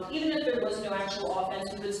even if there was no actual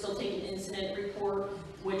offense, we would still take an incident report,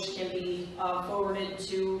 which can be forwarded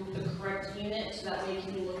to the correct unit, so that way it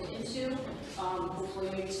can be looked into. Hopefully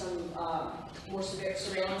maybe some more severe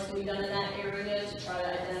surveillance can be done in that area to try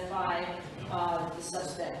to identify the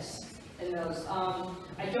suspects in those.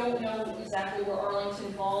 I don't know exactly where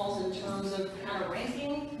Arlington falls in terms of kind of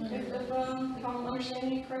ranking, if I'm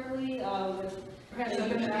understanding it correctly. Has there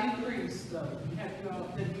been an increase, though? Have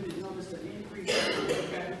you noticed an increase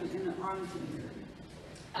in the Arlington area?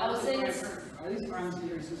 I would say it's, at least Arlington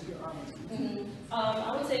area, since you're Arlington.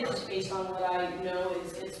 I would say just based on what I know,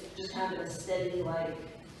 it's just kind of a steady, like,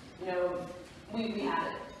 you know, we have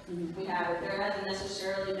it. We have it. There hasn't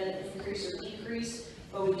necessarily been an increase or decrease,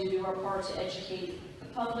 but we do our part to educate the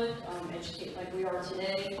public, educate like we are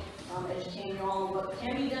today, educating you all on what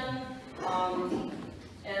can be done.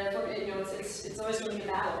 And you know, it's always going to be a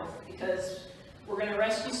battle, because we're going to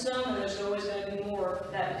rescue some, and there's always going to be more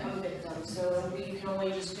that become victims. So we can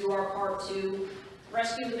only just do our part to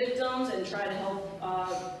rescue the victims and try to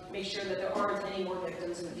help make sure that there aren't any more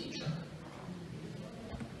victims in the future.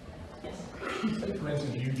 Yes? Say, for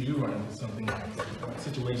instance, you run into something like a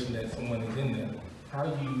situation that someone is in there. How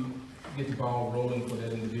do you get the ball rolling for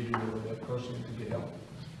that individual or that person to get help?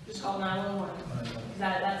 Just call 911.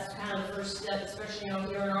 That's kind of the first step, especially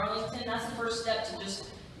here in Arlington. That's the first step, to just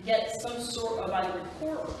get some sort of either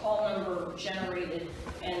report or call number generated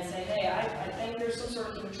and say, hey, I think there's some sort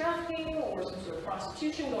of human trafficking or some sort of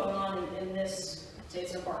prostitution going on in this, say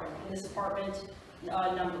it's an apartment, in this apartment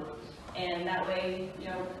number. And that way, you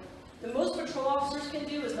know, the most patrol officers can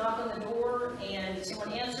do is knock on the door, and if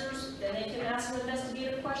someone answers, then they can ask some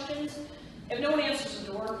investigative questions. If no one answers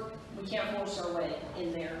the door, we can't force our way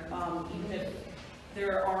in there. Even if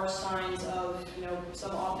there are signs of, you know, some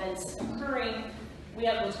offense occurring, we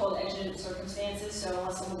have what's called exigent circumstances. So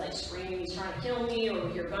unless someone's like screaming, he's trying to kill me, or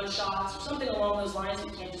we hear gunshots or something along those lines,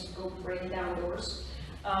 we can't just go breaking down doors.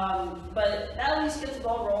 But that at least gets the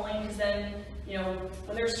ball rolling, because then, you know,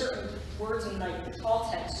 when there's certain words in like the call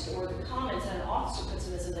text or the comments that an officer puts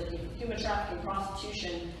in this, is like human trafficking,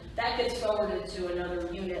 prostitution, that gets forwarded to another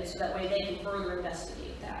unit, so that way they can further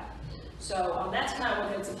investigate that. So that's kind of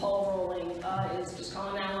what gets the ball rolling, is just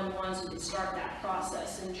calling 911 so we can start that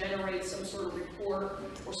process and generate some sort of report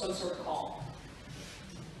or some sort of call.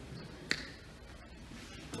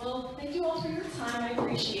 Well, thank you all for your time. I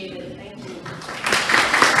appreciate it. Thank you.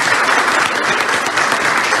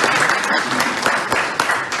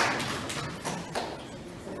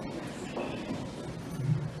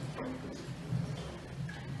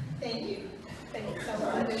 Thank you. Thank you so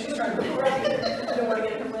much. You don't want to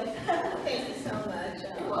get a complaint? Thank you so much.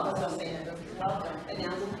 Welcome, Sandra. Welcome. And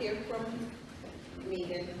now we'll hear from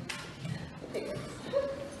Megan.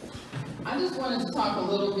 I just wanted to talk a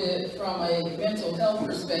little bit from a mental health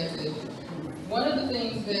perspective. One of the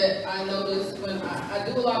things that I notice when I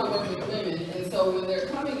do a lot of work with women, and so when they're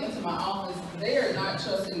coming into my office, they are not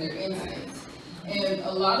trusting their instincts. And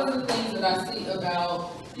a lot of the things that I see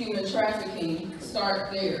about human trafficking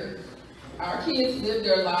start there. Our kids live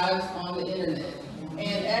their lives on the internet.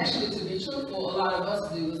 And actually, to be truthful, a lot of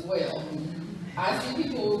us do as well. I see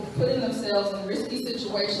people putting themselves in risky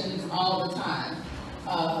situations all the time.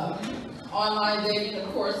 Online dating, of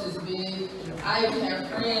course, is big. I even have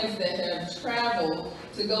friends that have traveled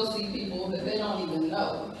to go see people that they don't even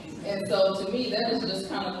know. And so to me, that is just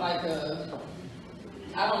kind of like a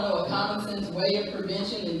common sense way of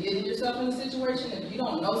prevention and getting yourself in a situation. If you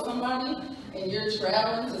don't know somebody and you're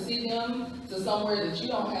traveling to see them to somewhere that you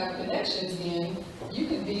don't have connections in, you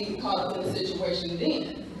could be caught up in a situation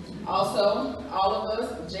then. Also, all of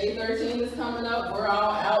us, J13 is coming up, we're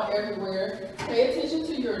all out everywhere. Pay attention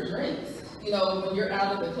to your drinks. You know, when you're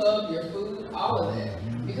out at the club, your food, all of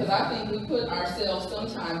that. Because I think we put ourselves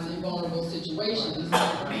sometimes in vulnerable situations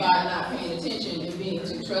by not paying attention and being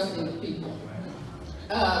too trusting of people.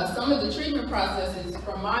 Some of the treatment processes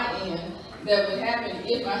from my end that would happen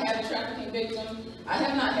if I had a trafficking victim. I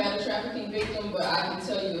have not had a trafficking victim, but I can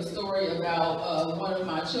tell you a story about one of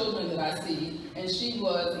my children that I see, and she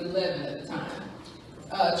was 11 at the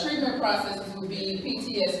time. Treatment processes would be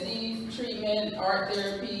PTSD treatment, art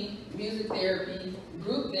therapy, music therapy,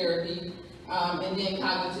 group therapy, and then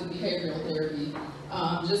cognitive behavioral therapy,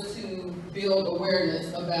 just to build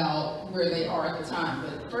awareness about where they are at the time.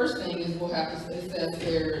 But the first thing is we'll have to assess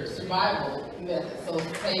their survival methods, so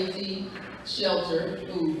safety, shelter,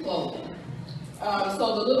 food, clothing.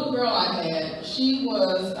 So the little girl I had, she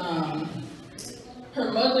was,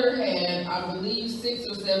 her mother had, I believe, 6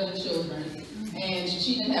 or 7 children, and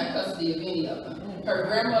she didn't have custody of any of them. Her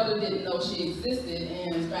grandmother didn't know she existed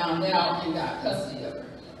and found out and got custody of her.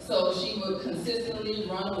 So she would consistently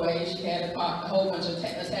run away. She had a whole bunch of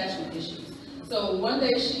attachment issues. So one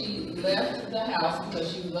day she left the house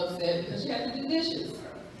because she was upset because she had to do dishes.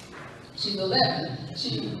 She's 11.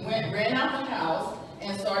 She ran out the house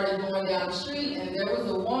and started going down the street, and there was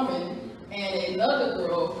a woman and another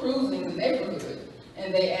girl cruising the neighborhood.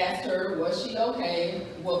 And they asked her, was she okay?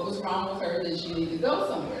 What was wrong with her? Did she need to go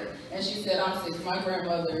somewhere? And she said, I'm sick, my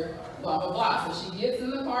grandmother, blah, blah, blah. So she gets in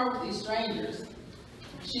the car with these strangers.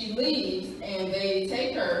 She leaves, and they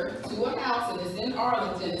take her to a house, and it's in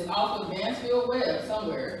Arlington. It's off of Mansfield Webb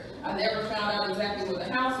somewhere. I never found out exactly what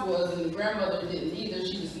the house was, and the grandmother didn't either.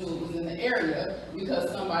 She just knew it was in the area because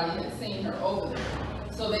somebody had seen her over there.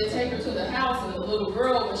 So they take her to the house, and the little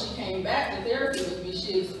girl, when she came back to therapy with me,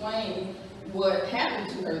 she explained what happened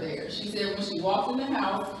to her there. She said when she walked in the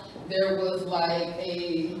house, there was like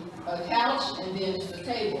a couch and then just a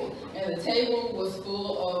table. And the table was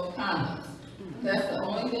full of condoms. That's the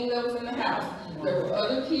only thing that was in the house. There were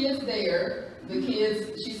other kids there. The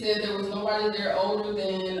kids, she said there was nobody there older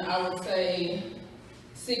than, I would say,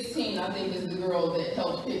 16, I think is the girl that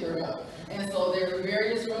helped pick her up. And so there were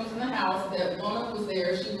various rooms in the house. That woman was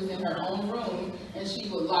there. She was in her own room, and she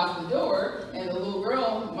would lock the door. And the little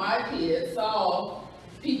girl, my kid, saw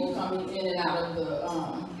people coming in and out of the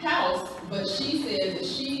house, but she said that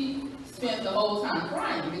she spent the whole time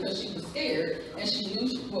crying because she was scared, and she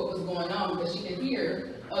knew what was going on because she could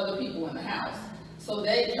hear other people in the house. So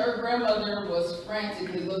her grandmother was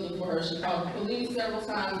frantically looking for her. She called the police several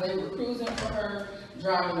times. They were cruising for her,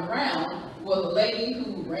 driving around. Well, the lady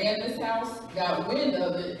who ran this house got wind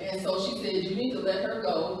of it, and so she said, you need to let her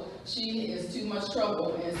go. She is too much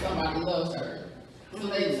trouble, and somebody loves her. So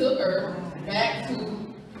they took her back to,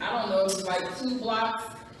 I don't know, it was like 2 blocks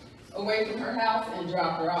away from her house and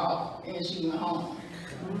dropped her off, and she went home.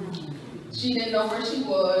 She didn't know where she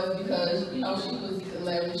was because, you know, she was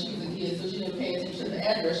 11, she was a kid, so she didn't pay attention to the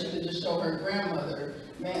address. She could just show her grandmother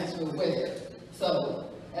Mansfield Webb. So,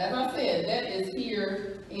 as I said, that is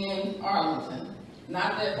here in Arlington.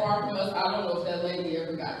 Not that far from us. I don't know if that lady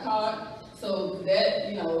ever got caught. So that,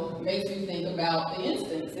 you know, makes me think about the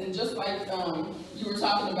instincts. And just like you were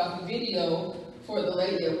talking about the video for the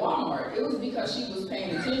lady at Walmart, it was because she was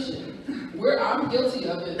paying attention. I'm guilty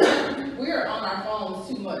of it. We're on our phones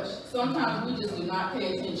too much. Sometimes we just do not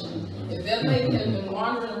pay attention. If that lady had been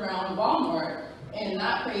wandering around Walmart and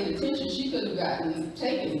not paid attention, she could have gotten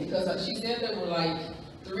taken because she said there were like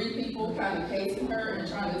 3 people kind of casing her and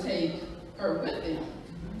trying to take her with them.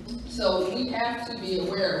 So we have to be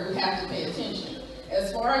aware, we have to pay attention.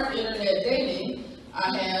 As far as internet dating,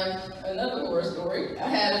 I have another horror story. I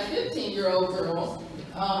had a 15-year-old girl.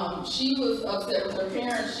 She was upset with her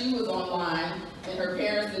parents. She was online, and her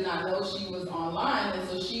parents did not know she was online, and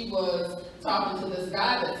so she was talking to this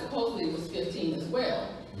guy that supposedly was 15 as well.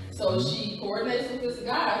 So she coordinates with this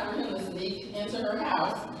guy for him to sneak into her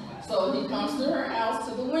house. So he comes to her house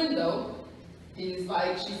to the window. He's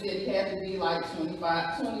like, she said he had to be like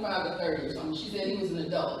 25 to 30 or something. She said he was an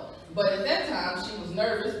adult. But at that time, she was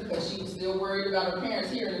nervous because she was still worried about her parents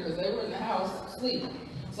hearing her because they were in the house asleep.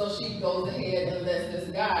 So she goes ahead and lets this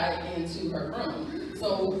guy into her room.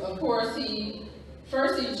 So, of course, he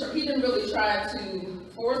didn't really try to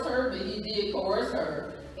force her, but he did coerce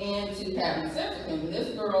her into having sex with him. And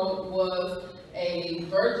this girl was a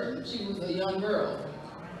virgin. She was a young girl.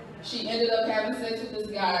 She ended up having sex with this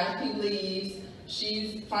guy. He leaves.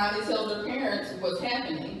 She finally tells her parents what's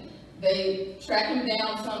happening. They track him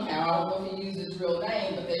down somehow. I don't know if he used his real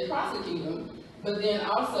name, but they prosecute him. But then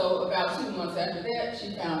also, about 2 months after that,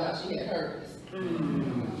 she found out she had herpes.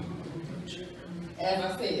 As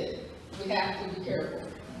I said, we have to be careful.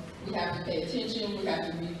 We have to pay attention. We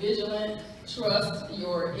have to be vigilant. Trust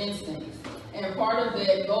your instincts. And part of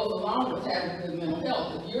that goes along with having good mental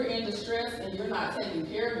health. If you're in distress and you're not taking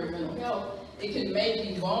care of your mental health, it can make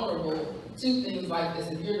you vulnerable to things like this.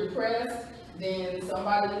 If you're depressed, then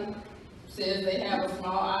somebody says they have a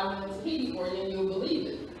small island in Tahiti for you and you'll believe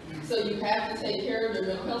it. So you have to take care of your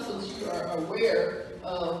mental health so that you are aware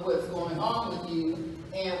of what's going on with you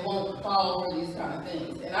and won't fall for these kind of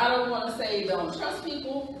things. And I don't want to say don't trust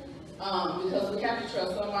people, because we have to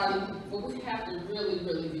trust somebody, but we have to really,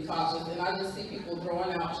 really be cautious. And I just see people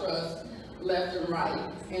throwing out trust left and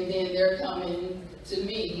right, and then they're coming to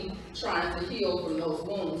me trying to heal from those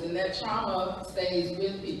wounds, and that trauma stays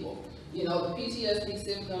with people. You know, the PTSD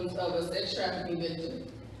symptoms of a sex trafficking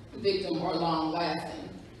victim are long lasting.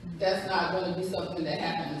 That's not going to be something that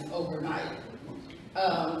happens overnight.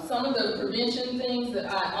 Some of the prevention things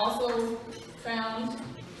that I also found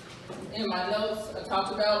in my notes, I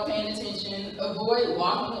talked about paying attention, avoid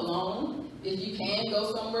walking alone. If you can,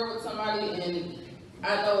 go somewhere with somebody, and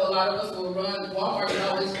I know a lot of us will run, Walmart is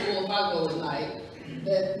always full if I go at night.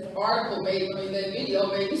 That article that video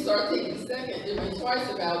made me start thinking twice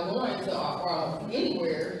about going to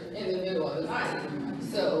anywhere in the middle of the night.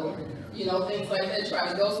 So, you know, things like that, try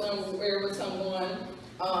to go somewhere with someone.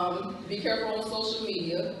 Be careful on social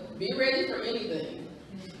media. Be ready for anything.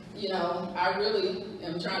 You know, I really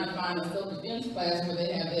am trying to find a self-defense class where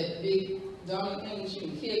they have that big dummy thing that you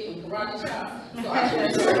can kick from karate chop. So I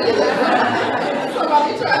can't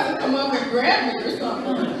somebody tries to come up and grab me or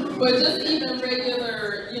something. But just even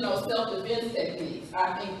regular, you know, self-defense techniques.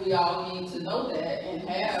 I think we all need to know that and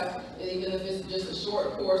have, even if it's just a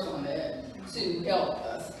short course on that, to help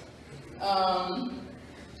us.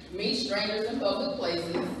 Meet strangers in public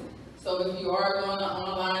places. So if you are going on an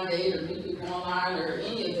online date or meet people online or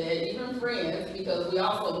any of that, even friends, because we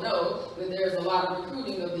also know that there's a lot of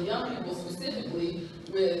recruiting of the young people specifically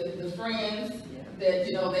with the friends that,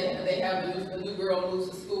 you know, they have the new girl moves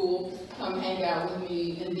to school, come hang out with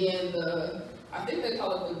me, and then I think they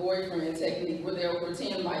call it the boyfriend technique, where they'll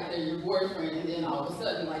pretend like they're your boyfriend, and then all of a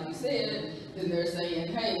sudden, like you said, then they're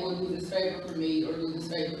saying, hey, well, do this favor for me, or do this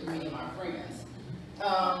favor for me and my friends.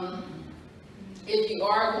 If you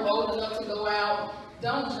are bold enough to go out,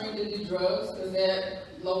 don't drink and do drugs, because that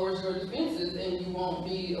lowers your defenses and you won't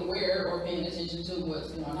be aware or paying attention to what's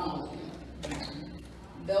going on with you.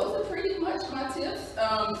 Those are pretty much my tips.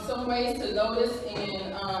 Some ways to notice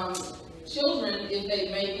in children if they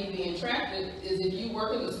may be being trafficked is if you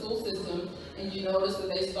work in the school system and you notice that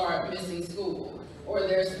they start missing school, or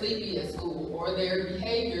they're sleepy at school, or their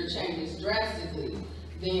behavior changes drastically.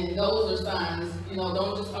 Then those are signs, you know,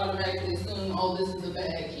 don't just automatically assume, oh, this is a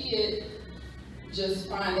bad kid. Just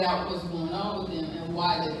find out what's going on with them and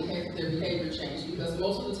why their behavior changed. Because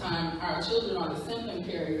most of the time, our children are the symptom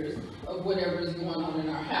carriers of whatever is going on in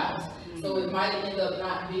our house. So it might end up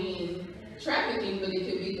not being trafficking, but it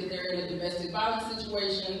could be that they're in a domestic violence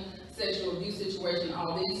situation, sexual abuse situation,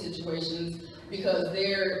 all these situations, because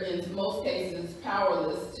they're, in most cases,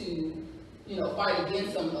 powerless to, you know, fight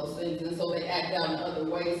against some of those things, and so they act out in other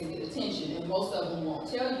ways to get attention. And most of them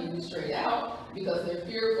won't tell you straight out because they're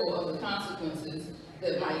fearful of the consequences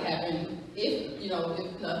that might happen if, you know,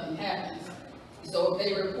 if nothing happens. So if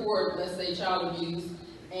they report, let's say, child abuse,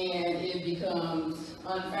 and it becomes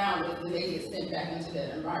unfounded, then they get sent back into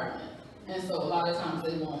that environment. And so a lot of times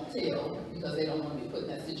they won't tell because they don't want to be put in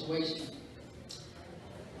that situation.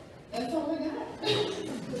 That's all I got.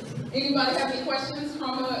 Anybody have any questions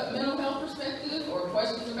from a mental health perspective, or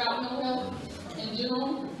questions about mental health in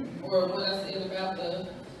general, or what I said about the?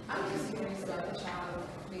 I'm just curious about the child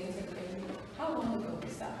being taken. How long ago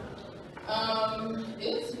was that?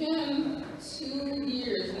 It's been 2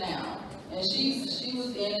 years now, and she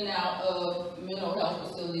was in and out of mental health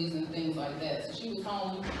facilities and things like that. So she was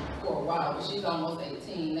home for a while, but she's almost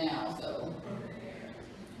 18 now. So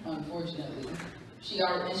unfortunately. She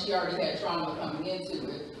already had trauma coming into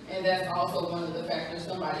it, and that's also one of the factors.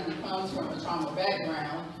 Somebody who comes from a trauma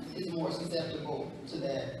background is more susceptible to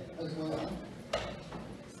that as well.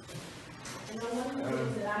 And one of the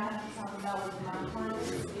things that I have to talk about with my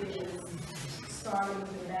clients is starting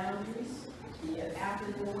with the boundaries. Yes. After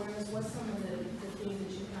the awareness, what's some of the things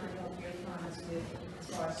that you kind of help your clients with as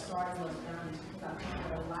far as starting those boundaries? Because I think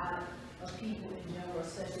that a lot of people in general,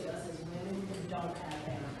 especially us as women, who don't have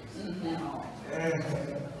boundaries at all.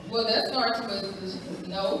 Well, that starts with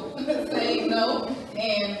no, saying no,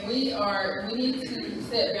 and we need to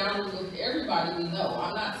set boundaries with everybody we know.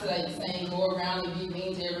 I'm not saying go around and be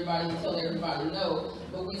mean to everybody and tell everybody no,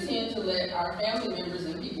 but we tend to let our family members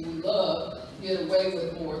and people we love get away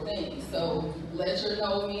with more things. So let your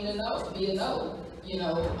no mean a no, be a no. You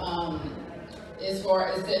know, as far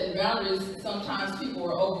as setting boundaries, sometimes people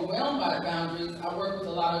are overwhelmed by the boundaries. I work with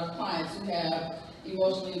a lot of clients who have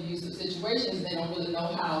emotionally abusive situations. They don't really know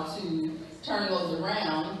how to turn those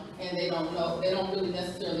around, and they don't really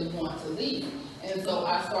necessarily want to leave. And so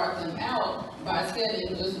I start them out by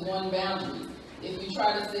setting just one boundary. If you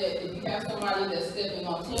have somebody that's stepping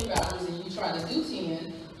on 10 boundaries and you try to do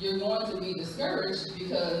 10, you're going to be discouraged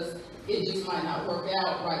because it just might not work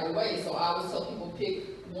out right away. So I always tell people pick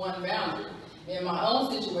one boundary. In my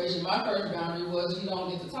own situation, my first boundary was you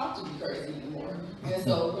don't get to talk to me crazy anymore. And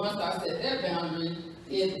so once I set that boundary,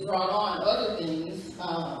 it brought on other things,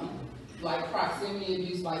 like proximity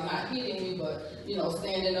abuse, like not hitting me, but, you know,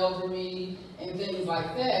 standing over me and things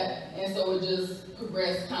like that. And so it just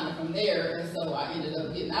progressed kind of from there. And so I ended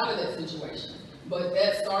up getting out of that situation. But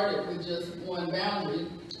that started with just one boundary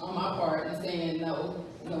on my part and saying no,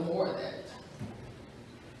 no more of that.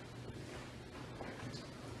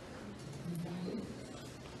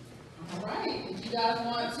 All right, if you guys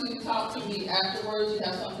want to talk to me afterwards, you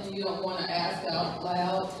have something you don't want to ask out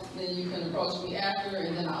loud, then you can approach me after,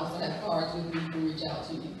 and then I also have cards with me, you can reach out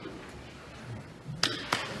to me.